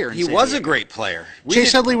great player. He was a great player.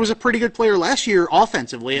 Chase Headley was a pretty good player last year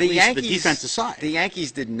offensively, at least the defensive side. The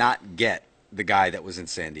Yankees did not get the guy that was in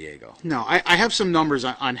San Diego. No, I have some numbers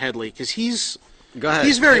on Headley because he's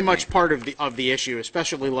very much part of the issue,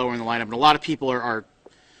 especially lower in the lineup. And a lot of people are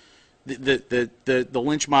the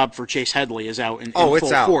lynch mob for Chase Headley is out in full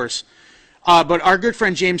force. But our good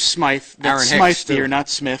friend James Smythe, that's Smythe dear, not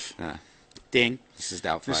Smith. Ding. This is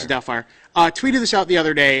Doubtfire. This is Doubtfire. Tweeted this out the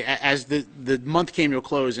other day as the month came to a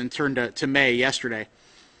close and turned to May yesterday.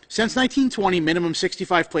 Since 1920, minimum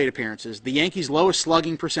 65 plate appearances. The Yankees' lowest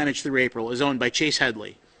slugging percentage through April is owned by Chase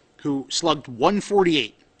Headley, who slugged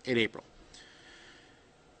 148 in April.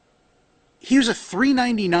 He was a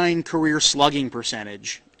 .399 career slugging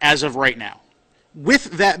percentage as of right now.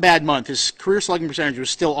 With that bad month, his career slugging percentage was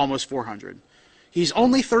still almost 400. He's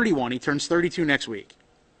only 31. He turns 32 next week.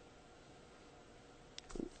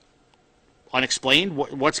 Unexplained.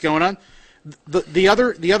 What's going on? The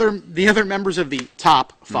other members of the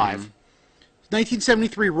top five.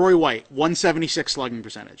 1973, Roy White, 176 slugging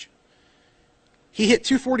percentage. He hit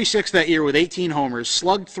 .246 that year with 18 homers,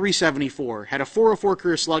 slugged .374, had a .404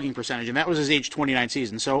 career slugging percentage, and that was his age 29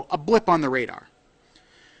 season, so a blip on the radar.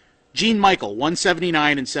 Gene Michael,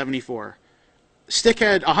 179 and 74. Stick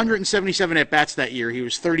had 177 at-bats that year. He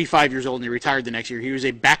was 35 years old and he retired the next year. He was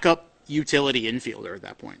a backup utility infielder at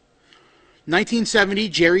that point. 1970,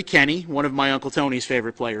 Jerry Kenney, one of my Uncle Tony's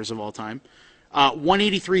favorite players of all time,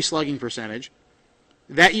 183 slugging percentage.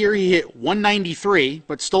 That year he hit 193,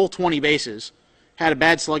 but stole 20 bases. Had a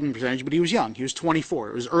bad slugging percentage, but he was young. He was 24.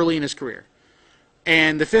 It was early in his career.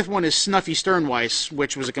 And the fifth one is Snuffy Sternweiss,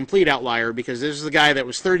 which was a complete outlier because this is the guy that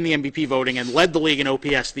was third in the MVP voting and led the league in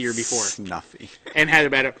OPS the year before. Snuffy. And had a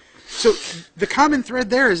bad... So the common thread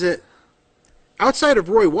there is that outside of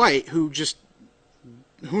Roy White, who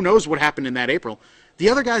knows what happened in that April, the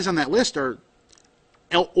other guys on that list are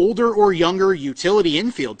older or younger utility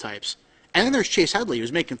infield types. And then there's Chase Headley,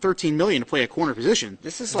 who's making $13 million to play a corner position.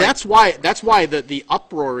 That's why the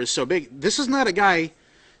uproar is so big. This is not a guy...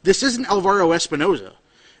 This isn't Alvaro Espinoza.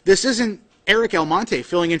 This isn't Eric Almonte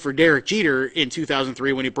filling in for Derek Jeter in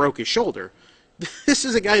 2003 when he broke his shoulder. This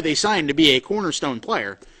is a guy they signed to be a cornerstone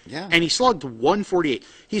player. Yeah. And he slugged 148.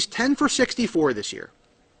 He's 10 for 64 this year.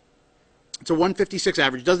 It's a 156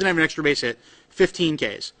 average. Doesn't have an extra base hit. 15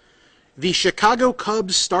 Ks. The Chicago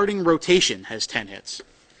Cubs starting rotation has 10 hits.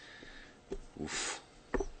 Oof.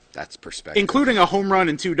 That's perspective. Including a home run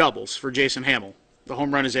and 2 doubles for Jason Hamill. The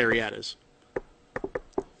home run is Arrieta's.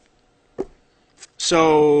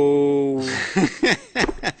 So,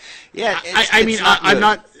 yeah,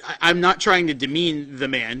 I'm not trying to demean the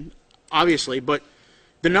man, obviously, but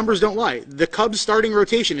the numbers don't lie. The Cubs starting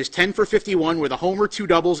rotation is 10 for 51 with a homer, 2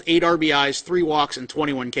 doubles, 8 RBIs, 3 walks, and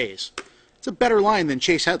 21 Ks. It's a better line than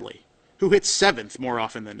Chase Headley, who hits 7th more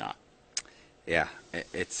often than not. Yeah,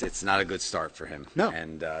 it's not a good start for him. No.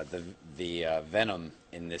 And the venom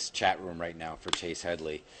in this chat room right now for Chase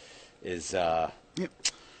Headley is...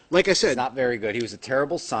 Like I said, it's not very good. He was a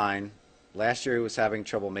terrible sign. Last year he was having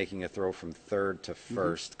trouble making a throw from third to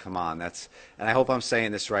first. Come on, and I hope I'm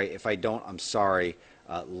saying this right. If I don't, I'm sorry.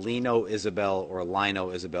 Lino Isabel or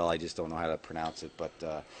Lino Isabel, I just don't know how to pronounce it,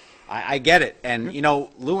 but I get it. And you know,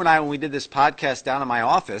 Lou and I, when we did this podcast down in my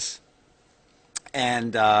office,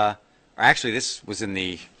 and actually this was in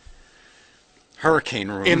the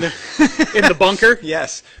hurricane room in the bunker.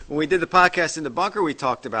 Yes, when we did the podcast in the bunker, we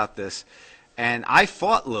talked about this. And I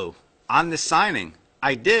fought Lou on the signing.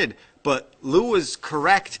 I did. But Lou was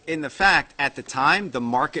correct in the fact at the time the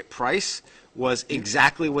market price was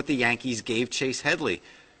exactly what the Yankees gave Chase Headley.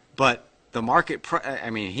 But the market price, I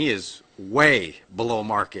mean, he is way below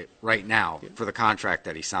market right now for the contract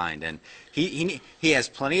that he signed. And he has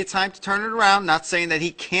plenty of time to turn it around. Not saying that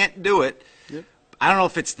he can't do it. Yep. I don't know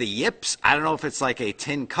if it's the yips. I don't know if it's like a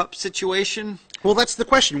tin cup situation. Well, that's the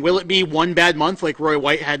question. Will it be one bad month like Roy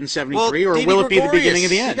White had in 73, or will it be the beginning of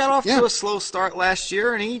the end? He got off to a slow start last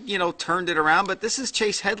year, and he, turned it around. But this is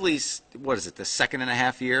Chase Headley's, what is it, the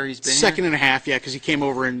 2.5 year he's been Second here? and a half, yeah, because he came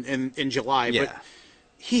over in July. Yeah. But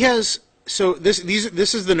he has, so this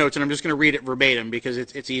is the notes, and I'm just going to read it verbatim because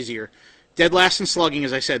it's easier. Dead last in slugging,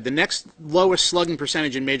 as I said. The next lowest slugging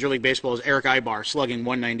percentage in Major League Baseball is Eric Ibar, slugging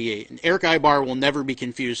 198. And Eric Ibar will never be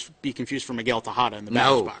confused from Miguel Tejada in the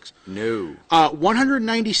batter's box. No.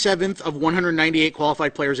 197th of 198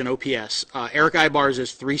 qualified players in OPS. Eric Ibar's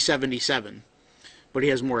is 377, but he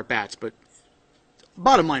has more at-bats. But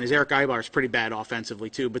bottom line is Eric Ibar is pretty bad offensively,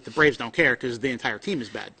 too, but the Braves don't care because the entire team is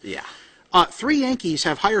bad. Yeah. 3 Yankees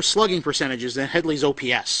have higher slugging percentages than Headley's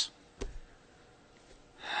OPS.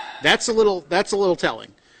 That's a little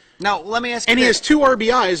telling. Now, let me ask you And he this. has 2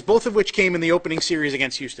 RBIs, both of which came in the opening series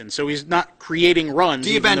against Houston. So he's not creating runs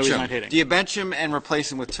Do you even though bench he's him? not hitting. Do you bench him and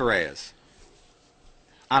replace him with Torreyes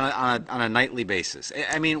on a nightly basis?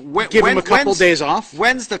 I mean, Give him a couple days off?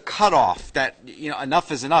 When's the cutoff that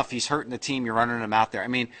enough is enough? He's hurting the team. You're running him out there. I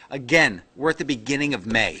mean, again, we're at the beginning of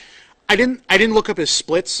May. I didn't look up his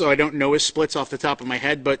splits, so I don't know his splits off the top of my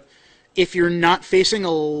head. But if you're not facing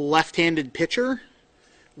a left-handed pitcher,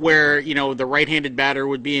 where the right-handed batter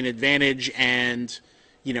would be an advantage, and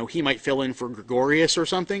he might fill in for Gregorius or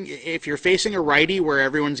something. If you're facing a righty, where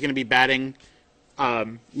everyone's going to be batting,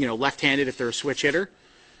 left-handed if they're a switch hitter,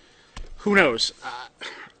 who knows?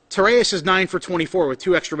 Torreyes is 9 for 24 with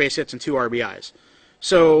 2 extra base hits and 2 RBIs.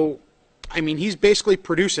 So, I mean, he's basically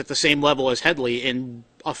produced at the same level as Headley in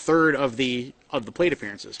a third of the plate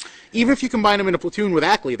appearances. Even if you combine them in a platoon with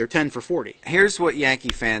Ackley, they're 10 for 40. Here's what Yankee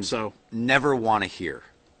fans never want to hear.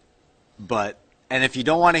 And if you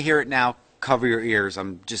don't want to hear it now, cover your ears.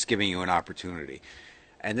 I'm just giving you an opportunity.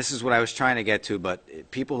 And this is what I was trying to get to,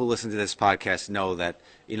 but people who listen to this podcast know that,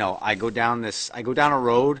 I go down a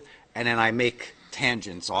road and then I make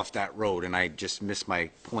tangents off that road and I just miss my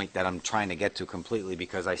point that I'm trying to get to completely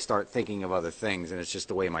because I start thinking of other things and it's just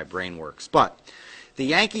the way my brain works. But the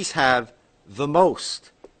Yankees have the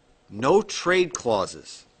most no trade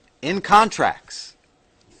clauses in contracts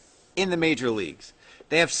in the major leagues.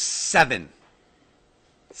 They have 7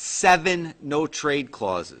 no trade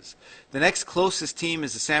clauses. The next closest team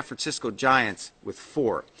is the San Francisco Giants with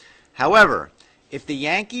 4. However, if the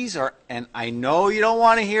Yankees are, and I know you don't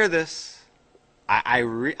want to hear this,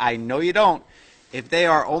 I know you don't, if they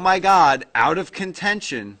are, oh my God, out of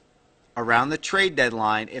contention around the trade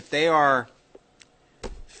deadline, if they are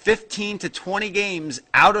 15 to 20 games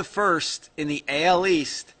out of first in the AL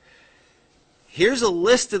East, here's a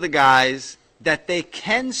list of the guys that they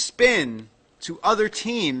can spin to other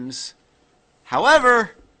teams.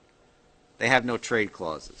 However, they have no trade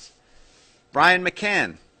clauses. Brian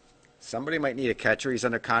McCann. Somebody might need a catcher. He's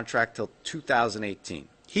under contract till 2018.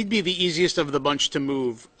 He'd be the easiest of the bunch to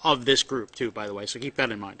move of this group, too, by the way, so keep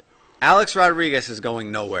that in mind. Alex Rodriguez is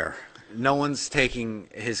going nowhere. No one's taking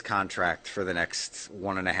his contract for the next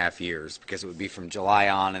 1.5 years because it would be from July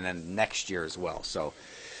on and then next year as well. So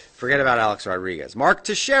forget about Alex Rodriguez. Mark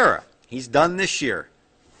Teixeira. He's done this year.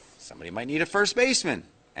 Somebody might need a first baseman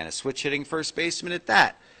and a switch-hitting first baseman at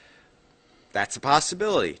that. That's a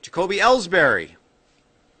possibility. Jacoby Ellsbury.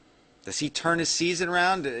 Does he turn his season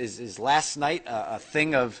around? Is last night a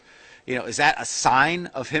thing of, is that a sign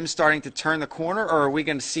of him starting to turn the corner? Or are we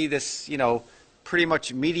going to see this, pretty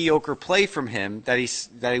much mediocre play from him that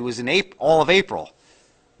he was in all of April?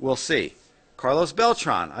 We'll see. Carlos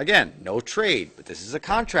Beltran. Again, no trade, but this is a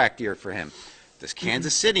contract year for him. Does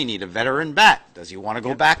Kansas City need a veteran bat? Does he want to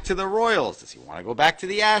go back to the Royals? Does he want to go back to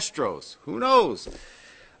the Astros? Who knows?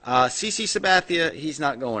 CC Sabathia, he's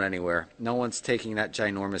not going anywhere. No one's taking that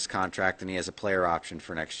ginormous contract, and he has a player option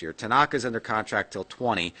for next year. Tanaka's under contract till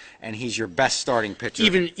 20, and he's your best starting pitcher.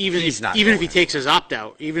 Even if he takes his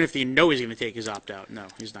opt-out, even if you know he's going to take his opt-out, no,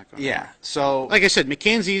 he's not going. Yeah, so... Like I said,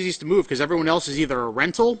 McCann's the easiest to move because everyone else is either a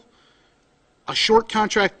rental, a short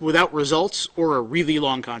contract without results, or a really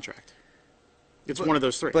long contract. It's one of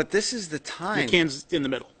those 3. But this is the time. McCann's in the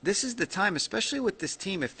middle. This is the time, especially with this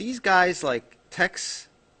team. If these guys like Tex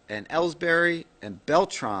and Ellsbury and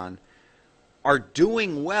Beltran are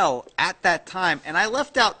doing well at that time, and I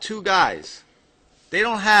left out 2 guys. They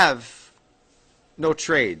don't have no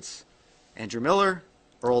trades. Andrew Miller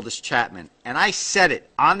or Aroldis Chapman. And I said it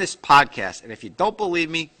on this podcast, and if you don't believe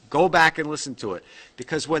me, go back and listen to it.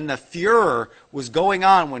 Because when the furor was going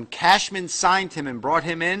on, when Cashman signed him and brought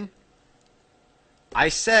him in, I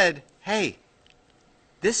said, hey,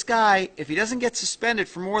 this guy, if he doesn't get suspended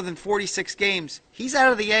for more than 46 games, he's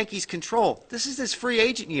out of the Yankees' control. This is his free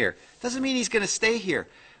agent year. Doesn't mean he's going to stay here.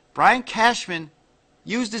 Brian Cashman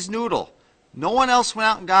used his noodle. No one else went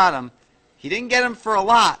out and got him. He didn't get him for a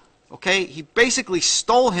lot, okay? He basically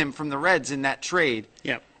stole him from the Reds in that trade.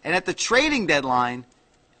 Yep. And at the trading deadline,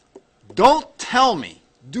 don't tell me,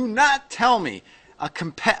 do not tell me,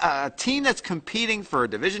 a team that's competing for a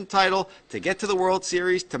division title, to get to the World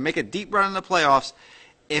Series, to make a deep run in the playoffs,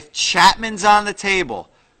 if Chapman's on the table,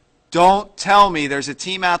 don't tell me there's a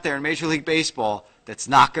team out there in Major League Baseball that's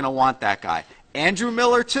not going to want that guy. Andrew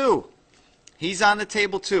Miller, too. He's on the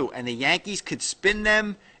table, too. And the Yankees could spin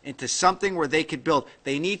them into something where they could build.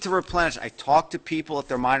 They need to replenish. I talked to people at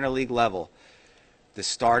their minor league level. The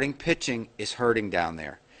starting pitching is hurting down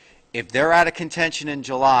there. If they're out of contention in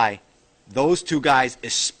July, those 2 guys,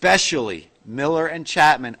 especially Miller and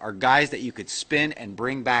Chapman, are guys that you could spin and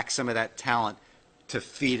bring back some of that talent to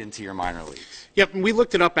feed into your minor leagues. Yep, and we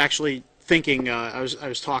looked it up actually. Thinking, I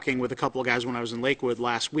was talking with a couple of guys when I was in Lakewood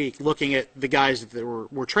last week, looking at the guys that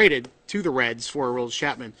were traded to the Reds for Aroldis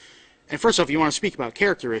Chapman. And first off, you want to speak about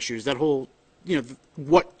character issues. That whole,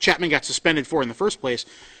 what Chapman got suspended for in the first place.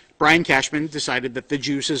 Brian Cashman decided that the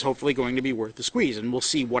juice is hopefully going to be worth the squeeze, and we'll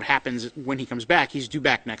see what happens when he comes back. He's due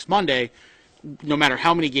back next Monday, no matter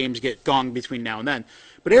how many games get gonged between now and then.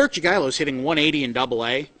 But Eric Jagiello's hitting 180 in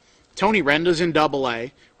Double-A. Tony Renda's in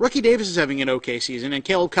Double-A. Rookie Davis is having an okay season, and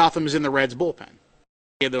Caleb Cotham is in the Reds bullpen.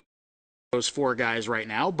 Those four guys right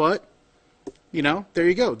now, but there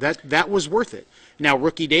you go. That was worth it. Now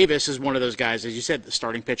Rookie Davis is one of those guys, as you said, the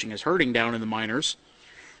starting pitching is hurting down in the minors.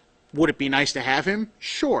 Would it be nice to have him?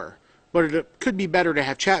 Sure, but it could be better to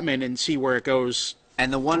have Chapman and see where it goes.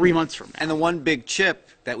 And 3 months from now. And the one big chip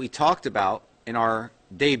that we talked about in our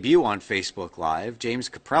debut on Facebook Live, James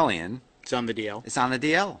Kaprelian, it's on the DL. It's on the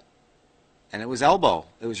DL. And it was elbow.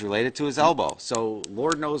 It was related to his elbow. So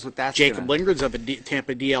Lord knows what that's Jacob Lindgren's on the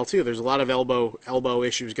Tampa DL too. There's a lot of elbow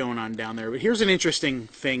issues going on down there. But here's an interesting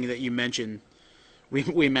thing that you mentioned.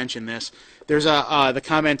 We mentioned this. There's the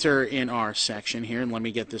commenter in our section here, and let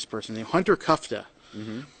me get this person's name. Hunter Kufta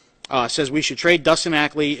says we should trade Dustin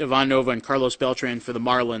Ackley, Ivan Nova, and Carlos Beltran for the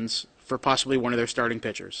Marlins for possibly one of their starting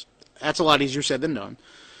pitchers. That's a lot easier said than done.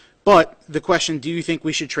 But the question, do you think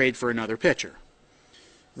we should trade for another pitcher?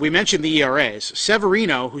 We mentioned the ERAs.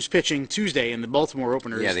 Severino, who's pitching Tuesday in the Baltimore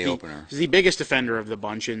opener, is the biggest offender of the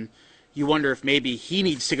bunch, and you wonder if maybe he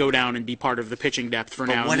needs to go down and be part of the pitching depth for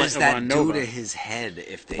now. What and does that do to his head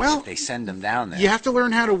if they send him down there? You have to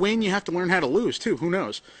learn how to win. You have to learn how to lose, too. Who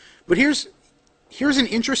knows? But here's an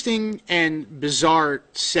interesting and bizarre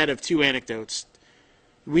set of two anecdotes.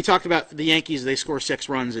 We talked about the Yankees. They score 6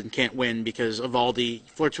 runs and can't win because Eovaldi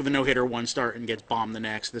flirts with a no-hitter one start and gets bombed the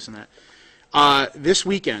next, this and that. This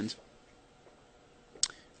weekend,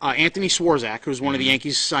 Anthony Swarzak, who's one of the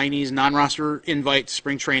Yankees signees, non-roster invite to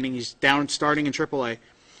spring training, he's down starting in AAA.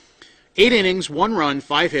 8 innings, 1 run,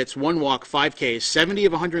 5 hits, 1 walk, 5 Ks, 70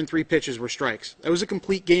 of 103 pitches were strikes. That was a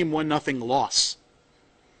complete game 1-0 loss.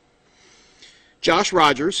 Josh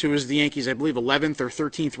Rogers, who was the Yankees, I believe, 11th or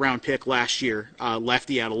 13th round pick last year,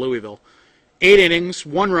 lefty out of Louisville. 8 innings,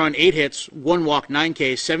 1 run, 8 hits, 1 walk, 9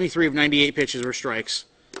 Ks, 73 of 98 pitches were strikes.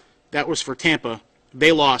 That was for Tampa.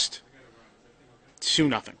 They lost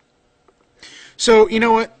 2-0. So, you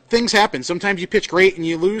know what? Things happen. Sometimes you pitch great and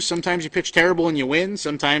you lose. Sometimes you pitch terrible and you win.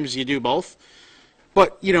 Sometimes you do both.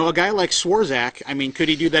 But, a guy like Swarzak, could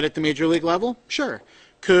he do that at the major league level? Sure.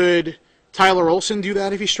 Could Tyler Olson do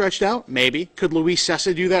that if he stretched out? Maybe. Could Luis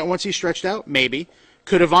Sessa do that once he's stretched out? Maybe.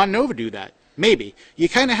 Could Ivan Nova do that? Maybe. You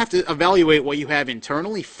kind of have to evaluate what you have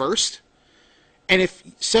internally first. And if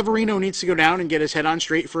Severino needs to go down and get his head on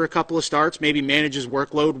straight for a couple of starts, maybe manage his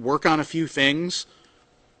workload, work on a few things,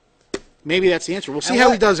 maybe that's the answer. We'll see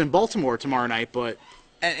how he does in Baltimore tomorrow night. But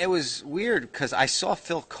And it was weird because I saw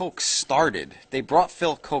Phil Koch started. They brought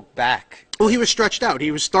Phil Koch back. Well, he was stretched out.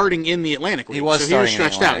 He was starting in the Atlantic League. He was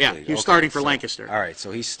stretched out. Yeah, he was starting for Lancaster. All right,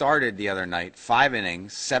 so he started the other night, 5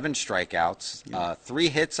 innings, 7 strikeouts, 3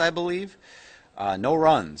 hits, I believe, no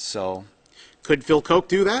runs. So could Phil Koch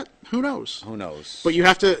do that? Who knows? Who knows? But you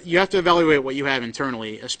have to evaluate what you have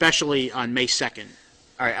internally, especially on May 2nd.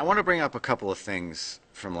 All right, I want to bring up a couple of things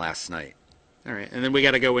from last night. All right, and then we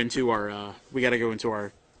got to go into our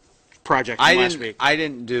project from last week. I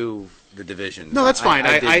didn't do the division. No, that's fine.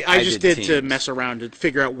 I just did teams. to mess around to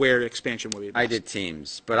figure out where expansion would be best. I did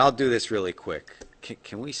teams, but I'll do this really quick.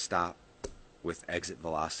 Can we stop with exit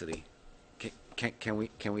velocity? Can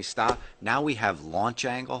we stop? Now we have launch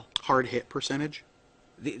angle. Hard hit percentage.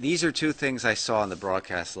 These are two things I saw in the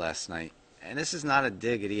broadcast last night, and this is not a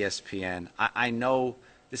dig at ESPN. I know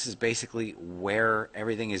this is basically where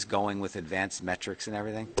everything is going with advanced metrics and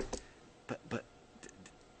everything, but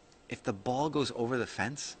if the ball goes over the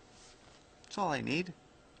fence, that's all I need.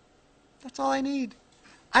 That's all I need.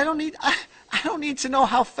 I don't need to know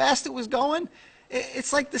how fast it was going.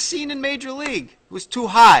 It's like the scene in Major League. It was too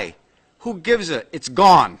high. Who gives a? It's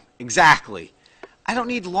gone. Exactly. I don't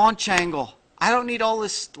need launch angle. I don't need all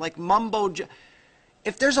this like mumbo.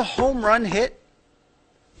 If there's a home run hit,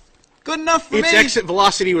 good enough for me. Its exit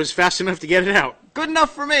velocity was fast enough to get it out. Good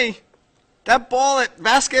enough for me. That ball that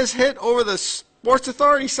Vasquez hit over the Sports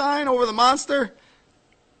Authority sign, over the monster.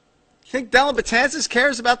 You think Dellin Betances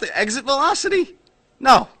cares about the exit velocity?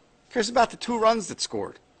 No. He cares about the 2 runs that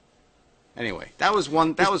scored. Anyway, that was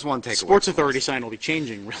one takeaway. Sports Authority sign will be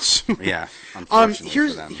changing real soon. Yeah, unfortunately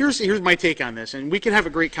for them. Here's my take on this, and we can have a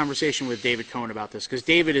great conversation with David Cohn about this, because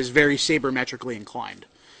David is very sabermetrically inclined,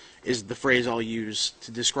 is the phrase I'll use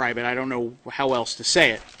to describe it. I don't know how else to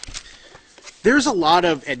say it. there's a lot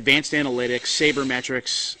of advanced analytics,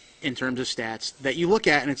 sabermetrics in terms of stats that you look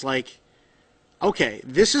at and it's like, okay,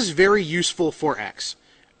 this is very useful for X.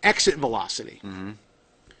 Exit velocity. Mm-hmm.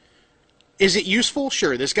 Is it useful?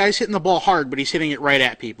 Sure. This guy's hitting the ball hard, but he's hitting it right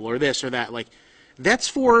at people, or this or that. Like, that's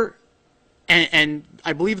for, and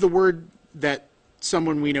I believe the word that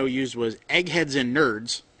someone we know used was eggheads and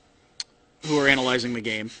nerds who are analyzing the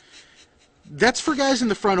game. That's for guys in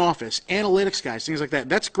the front office, analytics guys, things like that.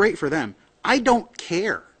 That's great for them. I don't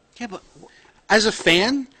care. Yeah, but as a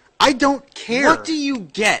fan, I don't care. What do you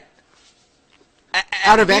get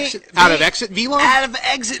out of exit velo? Out of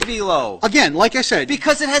exit velo. Again, like I said,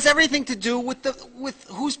 because it has everything to do with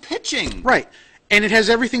who's pitching. Right. And it has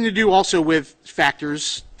everything to do also with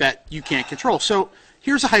factors that you can't control. So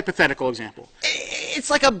here's a hypothetical example. It's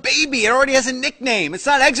like a baby. It already has a nickname. It's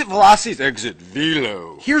not exit velocity. It's exit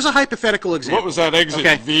velo. Here's a hypothetical example. What was that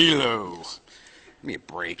exit velo? Give me a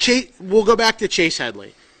break. We'll go back to Chase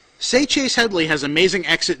Headley. Say Chase Headley has amazing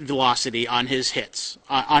exit velocity on his hits,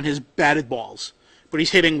 on his batted balls, but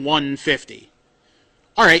he's hitting 150.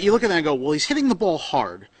 All right, you look at that and go, well, he's hitting the ball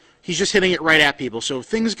hard. He's just hitting it right at people. So if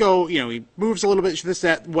things go, he moves a little bit, this,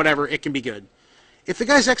 that, whatever, it can be good. If the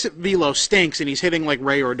guy's exit velo stinks and he's hitting like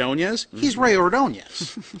Ray Ordonez, he's Ray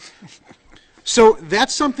Ordonez. So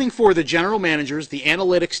that's something for the general managers, the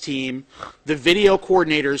analytics team, the video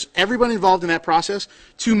coordinators, everyone involved in that process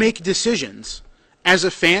to make decisions. As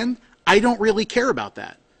a fan, I don't really care about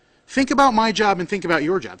that. Think about my job and think about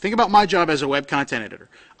your job. Think about my job as a web content editor.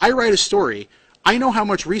 I write a story. I know how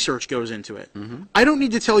much research goes into it. Mm-hmm. I don't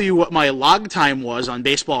need to tell you what my log time was on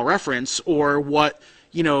Baseball Reference or what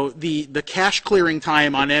the cache clearing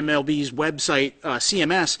time on MLB's website,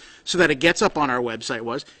 CMS, so that it gets up on our website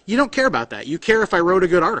was. You don't care about that. You care if I wrote a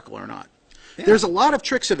good article or not. Yeah. There's a lot of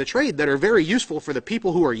tricks of the trade that are very useful for the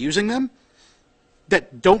people who are using them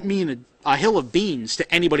that don't mean a hill of beans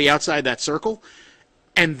to anybody outside that circle,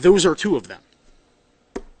 and those are two of them.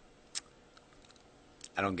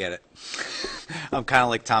 I don't get it. I'm kind of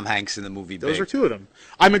like Tom Hanks in the movie Big. Those are two of them.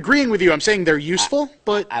 I'm agreeing with you. I'm saying they're useful,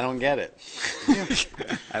 but I don't get it. Yeah.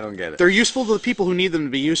 I don't get it. They're useful to the people who need them to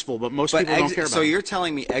be useful, but most people don't care about So them. you're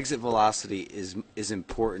telling me exit velocity is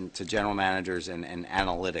important to general managers and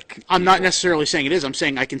analytic I'm people. not necessarily saying it is. I'm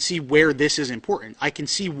saying I can see where this is important. I can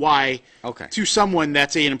see why, to someone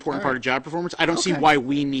that's an important part of job performance, I don't see why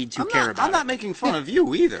we need to care about it. I'm not making fun of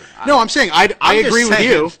you either. No, I'm saying I agree with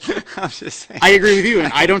you. I'm just saying. I agree with you,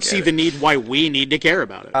 and I don't see the need why we need to care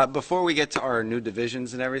about it. Before we get to our new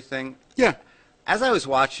divisions and everything, yeah. As I was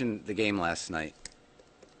watching the game last night,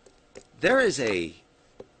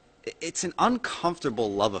 it's an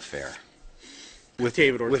uncomfortable love affair with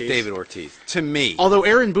David Ortiz. To me. Although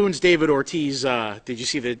Aaron Boone's David Ortiz, did you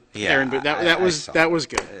see the Aaron Boone? That was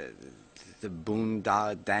good. The Boone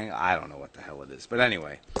dang, I don't know what the hell it is, but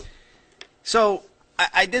anyway. So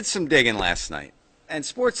I did some digging last night, and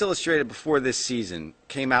Sports Illustrated before this season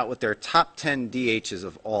came out with their top 10 DHs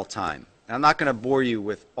of all time. And I'm not going to bore you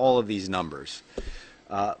with all of these numbers.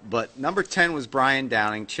 But number 10 was Brian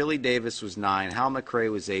Downing. Chili Davis was 9. Hal McRae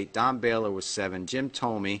was 8. Don Baylor was 7. Jim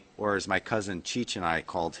Thome, or as my cousin Cheech and I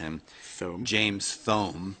called him, James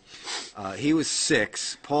Thome. He was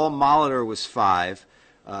 6. Paul Molitor was 5.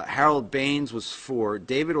 Harold Baines was 4.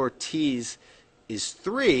 David Ortiz is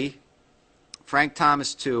 3. Frank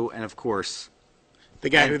Thomas 2. And, of course, the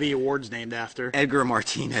guy who the award's named after. Edgar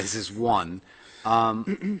Martinez is 1.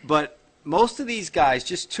 But most of these guys,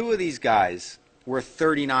 just 2 of these guys, were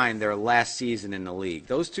 39 their last season in the league.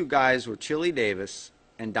 Those 2 guys were Chili Davis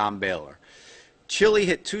and Don Baylor. Chili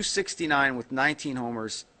hit .269 with 19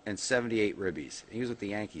 homers and 78 ribbies. He was with the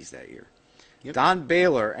Yankees that year. Yep. Don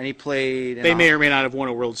Baylor, and he played... They may or may not have won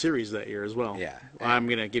a World Series that year as well. Yeah. I'm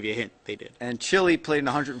going to give you a hint. They did. And Chili played in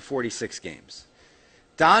 146 games.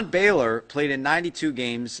 Don Baylor played in 92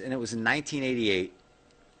 games, and it was in 1988.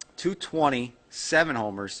 220, 7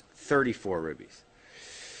 homers, 34 ribbies.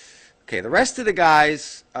 Okay, the rest of the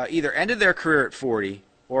guys either ended their career at 40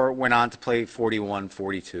 or went on to play 41,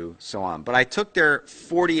 42, so on. But I took their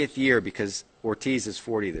 40th year because Ortiz is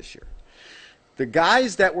 40 this year. The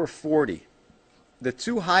guys that were 40, the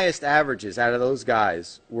 2 highest averages out of those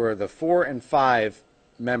guys were the 4 and 5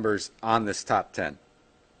 members on this top 10.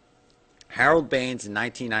 Harold Baines in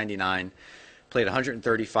 1999 played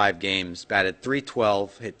 135 games, batted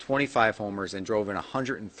 .312, hit 25 homers, and drove in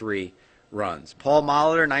 103 runs. Paul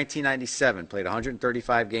Molitor, 1997, played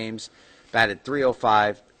 135 games, batted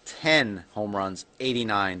 .305, 10 home runs,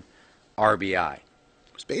 89 RBI.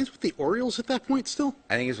 Was Baines with the Orioles at that point still?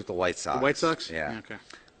 I think he was with the White Sox. The White Sox? Yeah.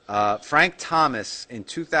 Okay. Frank Thomas in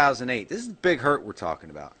 2008. This is Big Hurt we're talking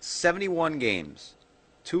about. 71 games,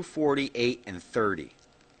 248 and 30.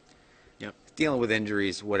 Yep. Dealing with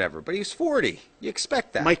injuries, whatever. But he was 40. You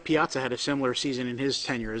expect that. Mike Piazza had a similar season in his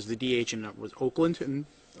tenure as the DH in was Oakland,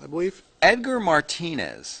 I believe. Edgar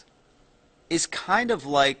Martinez is kind of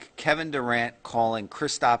like Kevin Durant calling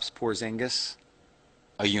Kristaps Porzingis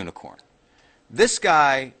a unicorn. This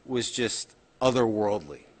guy was just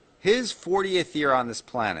otherworldly. His 40th year on this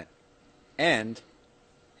planet, and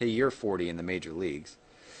a year 40 in the major leagues,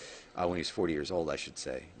 when he was 40 years old, I should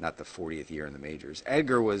say, not the 40th year in the majors.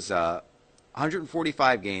 Edgar was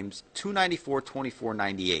 145 games, 294, 24,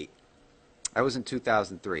 98. That was in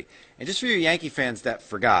 2003. And just for you Yankee fans that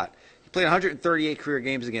forgot, he played 138 career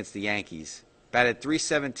games against the Yankees, batted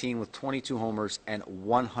 .317 with 22 homers and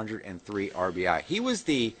 103 RBI. He was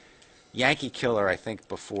the Yankee killer, I think,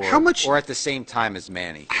 before or at the same time as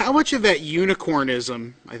Manny. How much of that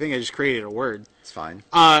unicornism, I think I just created a word. It's fine.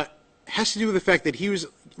 Has to do with the fact that he was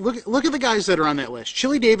look at the guys that are on that list.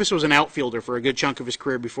 Chili Davis was an outfielder for a good chunk of his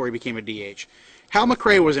career before he became a DH. Hal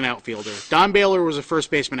McRae was an outfielder. Don Baylor was a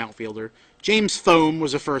first baseman outfielder. James Thome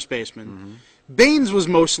was a first baseman. Mm-hmm. Baines was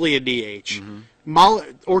mostly a DH.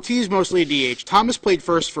 Mm-hmm. Ortiz mostly a DH. Thomas played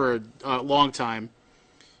first for a long time.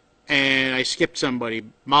 And I skipped somebody.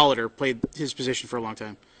 Molitor played his position for a long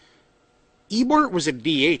time. Ebert was a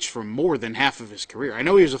DH for more than half of his career. I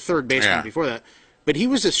know he was a third baseman before that, but he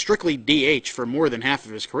was a strictly DH for more than half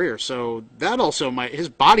of his career. So that also his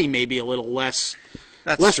body may be a little less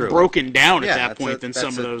broken down at that point than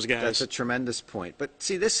some of those guys. That's a tremendous point. But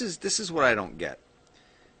see, this is what I don't get.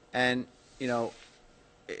 And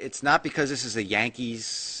it's not because this is a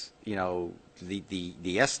Yankees,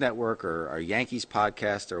 the S Network or a Yankees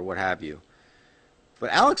podcast or what have you.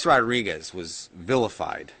 But Alex Rodriguez was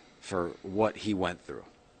vilified for what he went through.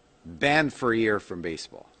 Banned for a year from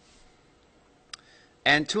baseball.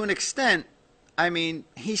 And to an extent, I mean,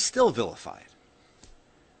 he's still vilified.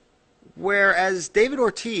 Whereas David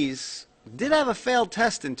Ortiz did have a failed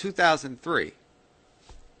test in 2003.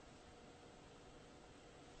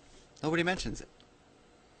 Nobody mentions it.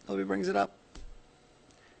 Nobody brings it up.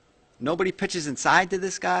 Nobody pitches inside to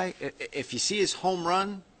this guy. If you see his home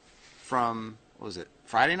run from, what was it,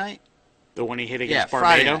 Friday night? The one he hit against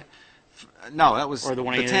Barbados? Friday night. No, that was or the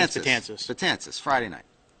one he hit against Betances. Betances, Friday night.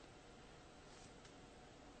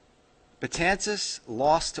 Betances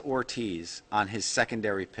lost to Ortiz on his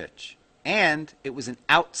secondary pitch. And it was an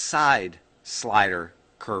outside slider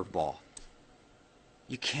curveball.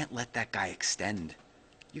 You can't let that guy extend.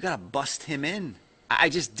 You got to bust him in. I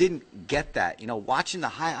just didn't get that. Watching the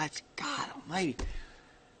highlights, God almighty.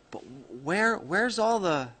 But where's all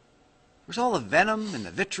the venom and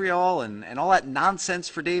the vitriol and all that nonsense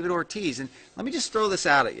for David Ortiz? And let me just throw this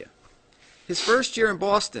out at you. His first year in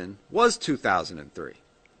Boston was 2003.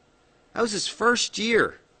 That was his first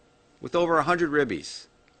year with over 100 ribbies.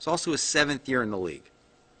 It's also his 7th year in the league.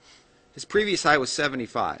 His previous high was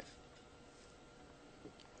 75.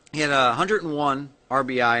 He had 101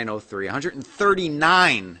 RBI in 03,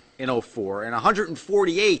 139 in 04, and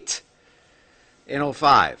 148 in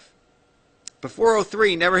 05. Before 03,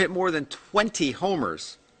 he never hit more than 20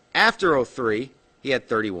 homers. After 03, he had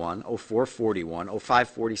 31, 04, 41, 05,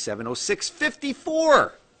 47, 06,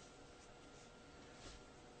 54.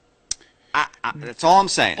 That's all I'm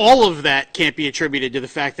saying. All of that can't be attributed to the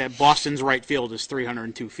fact that Boston's right field is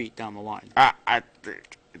 302 feet down the line.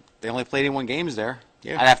 They only played 81 games there.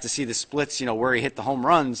 Yeah. I'd have to see the splits, where he hit the home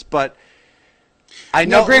runs. But I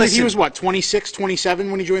know. Now, granted, he was, 26, 27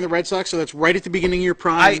 when he joined the Red Sox, so that's right at the beginning of your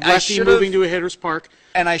prime. Lefty moving to a hitter's park.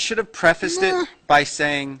 And I should have prefaced it by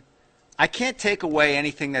saying, I can't take away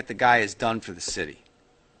anything that the guy has done for the city.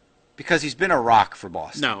 Because he's been a rock for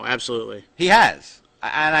Boston. No, absolutely. He has.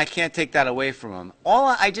 And I can't take that away from him.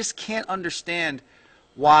 I just can't understand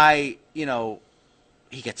why,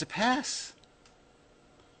 he gets a pass.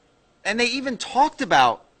 And they even talked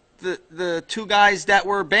about the two guys that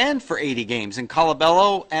were banned for 80 games in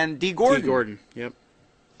Colabello and D. Gordon. D. Gordon, yep.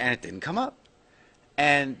 And it didn't come up.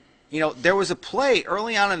 And, there was a play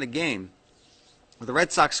early on in the game where the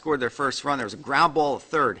Red Sox scored their first run. There was a ground ball at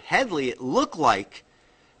third. Headley, it looked like,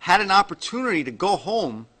 had an opportunity to go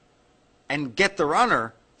home and get the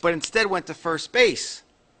runner, but instead went to first base.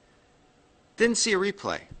 Didn't see a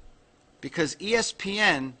replay because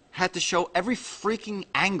ESPN had to show every freaking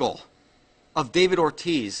angle of David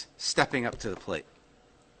Ortiz stepping up to the plate.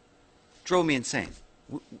 Drove me insane.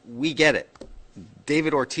 We get it.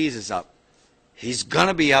 David Ortiz is up. He's going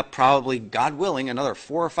to be up probably, God willing, another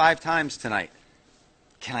 4 or 5 times tonight.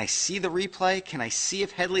 Can I see the replay? Can I see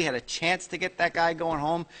if Headley had a chance to get that guy going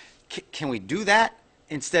home? Can we do that?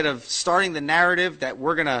 Instead of starting the narrative that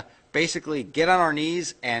we're going to basically get on our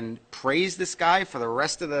knees and praise this guy for the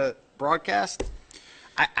rest of the broadcast?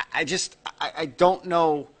 I don't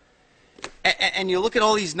know. And you look at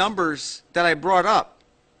all these numbers that I brought up.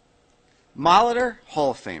 Molitor,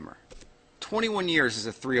 Hall of Famer. 21 years as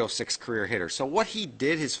a 306 career hitter. So what he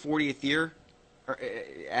did his 40th year,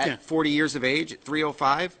 at 40 years of age, at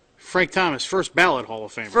 305. Frank Thomas, first ballot Hall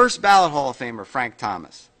of Famer. First ballot Hall of Famer, Frank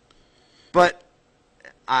Thomas. But,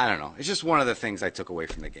 I don't know. It's just one of the things I took away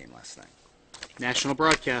from the game last night. National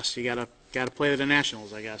broadcast. You gotta play the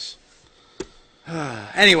Nationals, I guess.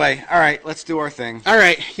 Anyway, all right, let's do our thing. All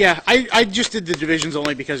right, yeah. I just did the divisions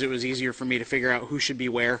only because it was easier for me to figure out who should be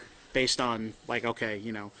where based on, like, okay,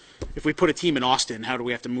 you know, if we put a team in Austin, how do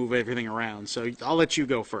we have to move everything around? So I'll let you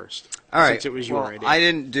go first. All right. Since it was your idea. I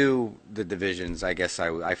didn't do the divisions. I guess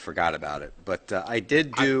I forgot about it. But I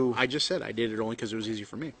did do... I just said I did it only because it was easy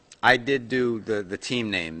for me. I did do the team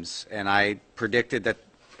names, and I predicted that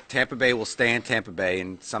Tampa Bay will stay in Tampa Bay,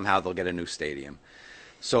 and somehow they'll get a new stadium.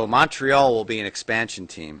 So Montreal will be an expansion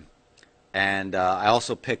team, and I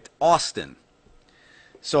also picked Austin.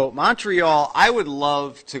 So Montreal, I would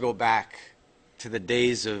love to go back to the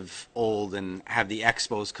days of old and have the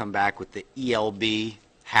Expos come back with the ELB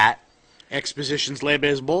hat. Expositions Les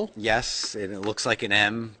Baseball? Yes, and it looks like an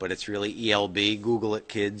M, but it's really ELB. Google it,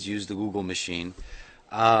 kids. Use the Google machine.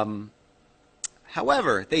 However,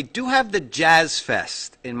 they do have the Jazz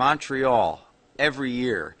Fest in Montreal every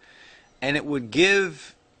year, and it would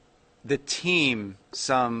give the team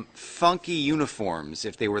some funky uniforms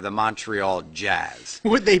if they were the Montreal Jazz.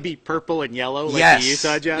 Would they be purple and yellow like Yes, the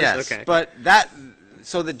Utah Jazz? yes. Okay. But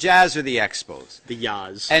so the Jazz are the Expos. The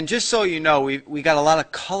Yaz. And just so you know, we got a lot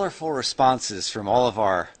of colorful responses from all of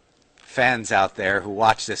our fans out there who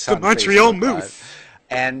watch this on Montreal Facebook Move. Live.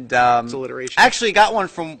 And It's alliteration. actually got one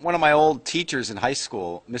from one of my old teachers in high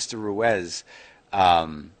school, Mr. Ruiz.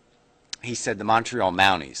 He said the Montreal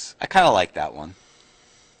Mounties. I kind of like that one.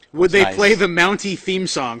 Would they nice. play the Mountie theme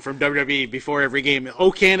song from WWE before every game?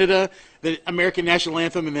 Oh, Canada, the American national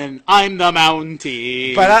anthem, and then I'm the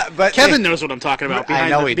Mountie. But Kevin knows what I'm talking about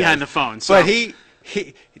behind the phone. So. But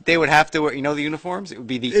they would have to wear, you know, the uniforms. It would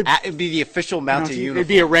be the official Mountie uniform. It'd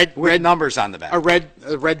be a red numbers on the back. A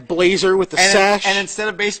red blazer with the sash. And instead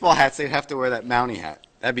of baseball hats, they'd have to wear that Mountie hat.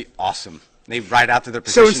 That'd be awesome. They ride out to their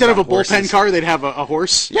positions. So instead of a horses. bullpen car, they'd have a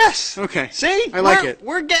horse? Yes. Okay. See? I like it.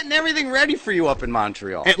 We're getting everything ready for you up in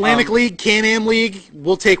Montreal. Atlantic League, Can-Am League,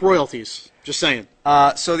 we'll take royalties. Just saying.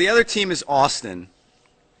 So the other team is Austin.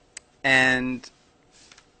 And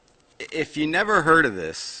if you never heard of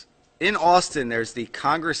this, in Austin there's the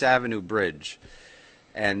Congress Avenue Bridge.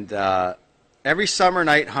 And every summer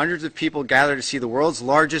night, hundreds of people gather to see the world's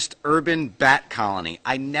largest urban bat colony.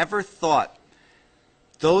 I never thought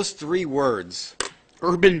those three words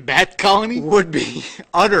Urban bat colony would be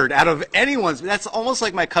uttered out of anyone's. That's almost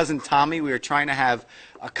like my cousin Tommy. We were trying to have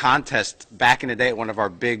a contest back in the day at one of our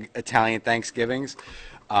big Italian Thanksgivings.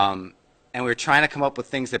 And we were trying to come up with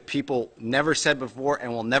things that people never said before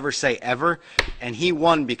and will never say ever. And he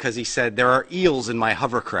won because he said, there are eels in my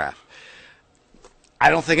hovercraft. I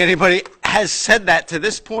don't think anybody has said that to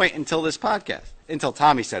this point until this podcast, until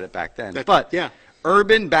Tommy said it back then. Yeah.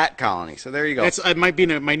 Urban Bat Colony. So there you go. It might be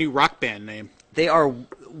my new rock band name. They are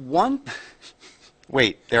one.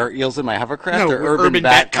 Wait, there are eels in my hovercraft? No, They're Urban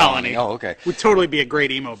Bat Colony. Oh, okay. Would totally be a great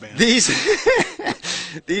emo band. These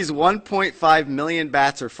 1.5 million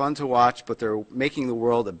bats are fun to watch, but they're making the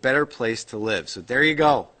world a better place to live. So there you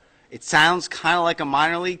go. It sounds kind of like a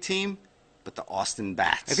minor league team, but the Austin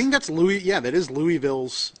Bats. I think that's that is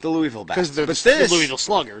Louisville's. The Louisville Bats. Because they're the Louisville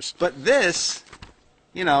Sluggers. But this,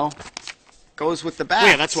 you know, goes with the Bats.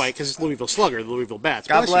 Well, yeah, that's why, because it's Louisville Slugger, the Louisville Bats.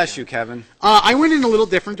 God bless you, Kevin. I went in a little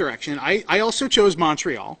different direction. I also chose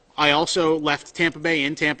Montreal. I also left Tampa Bay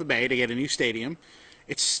in Tampa Bay to get a new stadium.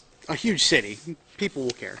 It's a huge city. People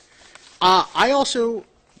will care. I also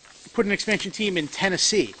put an expansion team in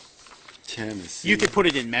Tennessee. You could put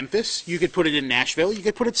it in Memphis. You could put it in Nashville. You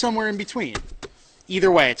could put it somewhere in between.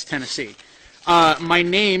 Either way, it's Tennessee. My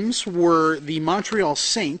names were the Montreal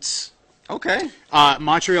Saints. Okay.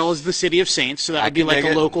 Montreal is the city of saints, so that would be like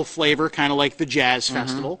a local flavor, kind of like the Jazz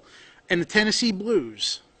Festival. And the Tennessee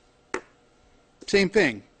Blues. Same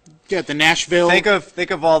thing. You got the Nashville.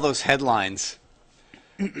 Think of all those headlines.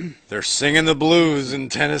 They're singing the blues in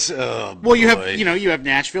Tennessee. Oh, well, you have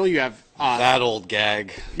Nashville. You have that old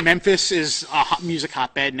gag. Memphis is a music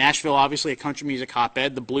hotbed. Nashville, obviously, a country music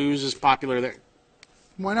hotbed. The blues is popular there.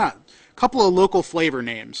 Why not? A couple of local flavor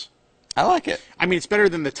names. I like it. I mean, it's better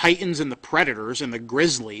than the Titans and the Predators and the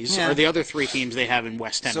Grizzlies Yeah. are the other three teams they have in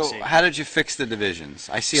West Tennessee. So how did you fix the divisions?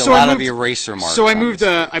 I see a So lot I of moved- eraser marks. So I on moved.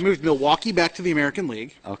 this. I moved Milwaukee back to the American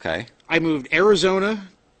League. Okay. I moved Arizona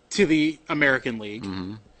to the American League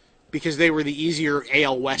Mm-hmm. because they were the easier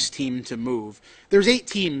AL West team to move. There's 8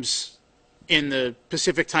 teams in the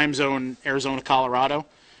Pacific time zone, Arizona, Colorado.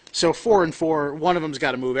 So 4 and 4, one of them's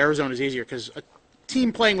got to move. Arizona's easier because a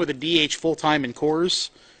team playing with a DH full-time in cores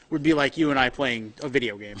would be like you and I playing a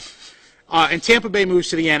video game. And Tampa Bay moves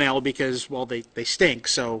to the NL because, well, they stink,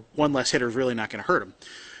 so one less hitter is really not going to hurt them.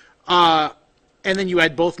 And then you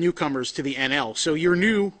add both newcomers to the NL. So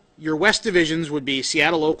your West divisions would be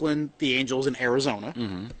Seattle, Oakland, the Angels, and Arizona.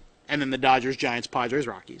 Mm-hmm. And then the Dodgers, Giants, Padres,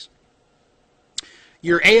 Rockies.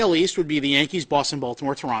 Your AL East would be the Yankees, Boston,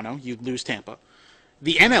 Baltimore, Toronto. You'd lose Tampa.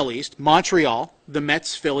 The NL East, Montreal, the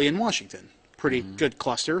Mets, Philly, and Washington. Pretty good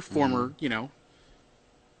cluster. Former,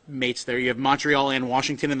 mates there. You have Montreal and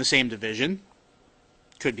Washington in the same division.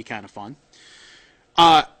 Could be kind of fun.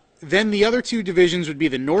 Then the other 2 divisions would be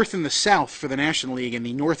the North and the South for the National League and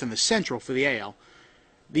the North and the Central for the AL.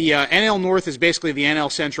 The NL North is basically the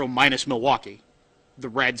NL Central minus Milwaukee. The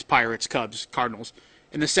Reds, Pirates, Cubs, Cardinals.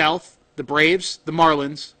 In the South, the Braves, the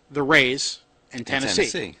Marlins, the Rays, and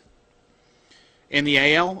Tennessee. In the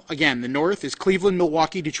AL, again, the North is Cleveland,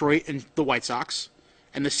 Milwaukee, Detroit, and the White Sox.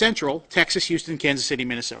 And the Central, Texas, Houston, Kansas City,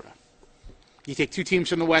 Minnesota. You take 2 teams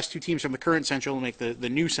from the West, 2 teams from the current Central, and make the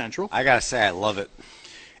new Central. I gotta say, I love it.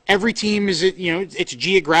 Every team is, it's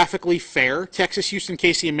geographically fair. Texas, Houston,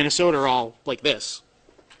 KC, and Minnesota are all like this.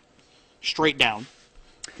 Straight down,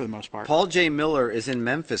 for the most part. Paul J. Miller is in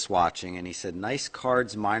Memphis watching, and he said, "Nice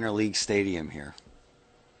Cards minor league stadium here."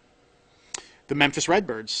 The Memphis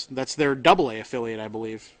Redbirds. That's their AA affiliate, I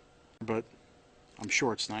believe. But I'm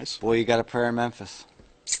sure it's nice. Boy, you got a prayer in Memphis.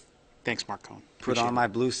 Thanks, Mark Cohn. Put on my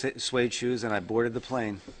blue suede shoes, and I boarded the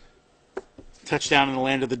plane. Touchdown in the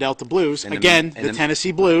land of the Delta Blues. In the- Again, in the the-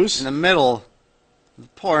 Tennessee Blues. In the middle of the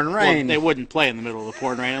pouring Well, rain. they wouldn't play in the middle of the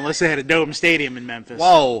pouring rain unless they had a dome stadium in Memphis.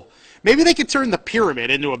 Whoa. Maybe they could turn the pyramid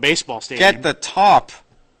into a baseball stadium. Get the top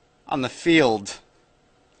on the field.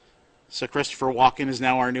 So Christopher Walken is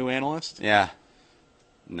now our new analyst? Yeah.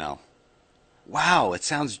 No. Wow, it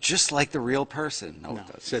sounds just like the real person. No, No, it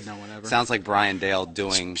doesn't. said no one ever. Sounds like Brian Dale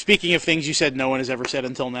doing Speaking of things you said no one has ever said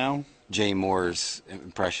until now. Jay Moore's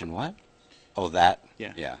impression. What? Oh, that?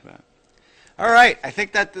 Yeah. Yeah. that. All right, I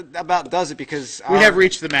think that about does it because We have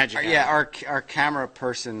reached the magic hour. Yeah, our camera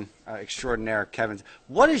person extraordinaire, Kevin.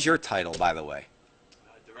 What is your title, by the way?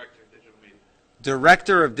 Director of Digital Media.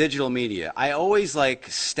 Director of Digital Media. I always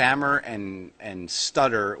stammer and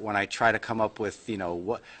stutter when I try to come up with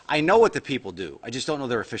what I know what the people do. I just don't know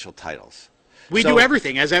their official titles. We do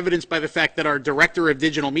everything, as evidenced by the fact that our director of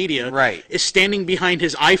digital media Right. is standing behind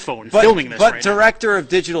his iPhone filming this But right now. Director of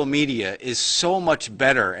Digital Media is so much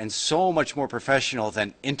better and so much more professional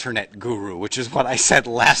than Internet Guru, which is what I said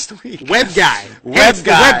last week. Web guy. Web Hey, it's the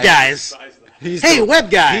guy. web guys. He's Hey, web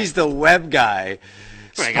guy. He's the web guy.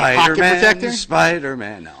 What, I got a pocket protector?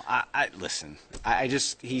 Spider-Man. No, I listen.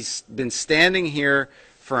 He's been standing here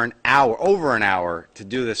for an hour, over an hour, to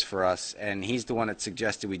do this for us, and he's the one that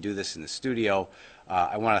suggested we do this in the studio.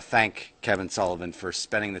 I want to thank Kevin Sullivan for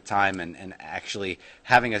spending the time and actually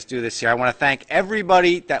having us do this here. I want to thank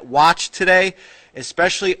everybody that watched today,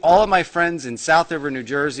 especially all of my friends in South River, New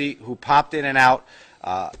Jersey, who popped in and out.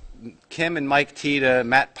 Kim and Mike Tita,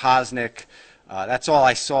 Matt Posnick. That's all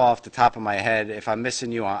I saw off the top of my head. If I'm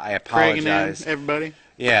missing you, I Craig and apologize. everybody.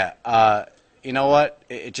 Yeah. You know what?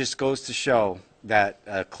 It just goes to show that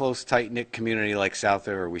a close, tight-knit community like South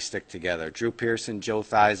River, we stick together. Drew Pearson, Joe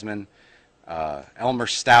Theismann, Elmer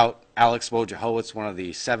Stout, Alex Wojciechowicz, one of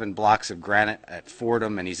the 7 blocks of granite at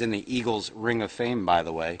Fordham, and he's in the Eagles Ring of Fame, by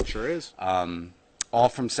the way. Sure is. All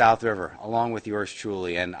from South River, along with yours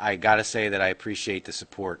truly. And I got to say that I appreciate the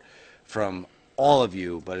support from all of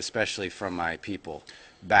you, but especially from my people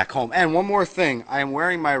back home. And one more thing. I am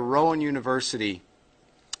wearing my Rowan University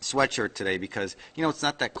sweatshirt today because, it's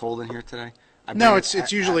not that cold in here today.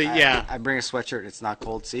 It's usually, yeah. I bring a sweatshirt and it's not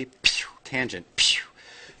cold. See? Pew, tangent. Pew.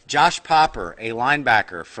 Josh Popper, a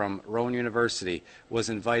linebacker from Rowan University, was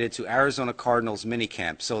invited to Arizona Cardinals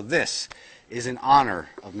minicamp. So this is in honor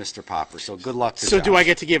of Mr. Popper. So good luck to So Josh. do I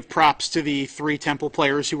get to give props to the 3 Temple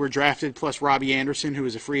players who were drafted, plus Robbie Anderson, who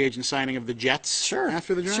was a free agent signing of the Jets Sure.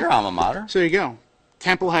 after the draft? Sure, alma mater. So there you go.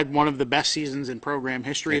 Temple had one of the best seasons in program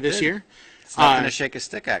history It this did. year. It's nothing to shake a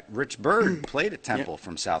stick at. Rich Bird played at Temple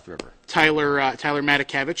from South River. Tyler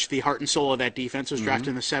Matakevich, the heart and soul of that defense, Mm-hmm. was drafted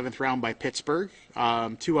in the 7th round by Pittsburgh.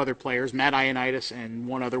 2 other players, Matt Ioannidis and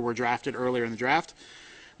one other, were drafted earlier in the draft.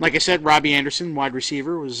 Like I said, Robbie Anderson, wide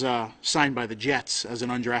receiver, was signed by the Jets as an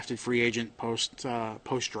undrafted free agent post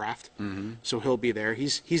draft. Mm-hmm. So he'll be there.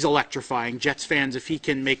 He's electrifying. Jets fans, if he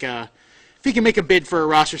can make a bid for a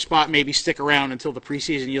roster spot, maybe stick around until the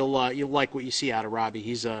preseason, you'll like what you see out of Robbie.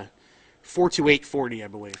 He's 4.2840, I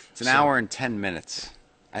believe. It's an hour and 10 minutes.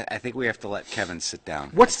 I think we have to let Kevin sit down.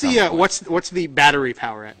 What's the battery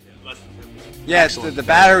power at? Less than 10%. Yes, the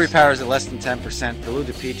battery power is at less than 10% for Lou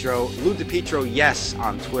DiPietro. Lou DiPietro, yes,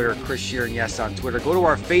 on Twitter. Chris Sheeran, yes, on Twitter. Go to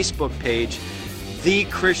our Facebook page, The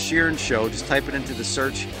Chris Sheeran Show. Just type it into the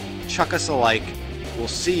search. Chuck us a like. We'll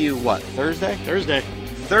see you, Thursday? Thursday.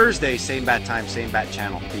 Thursday, same bat time, same bat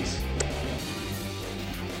channel. Peace.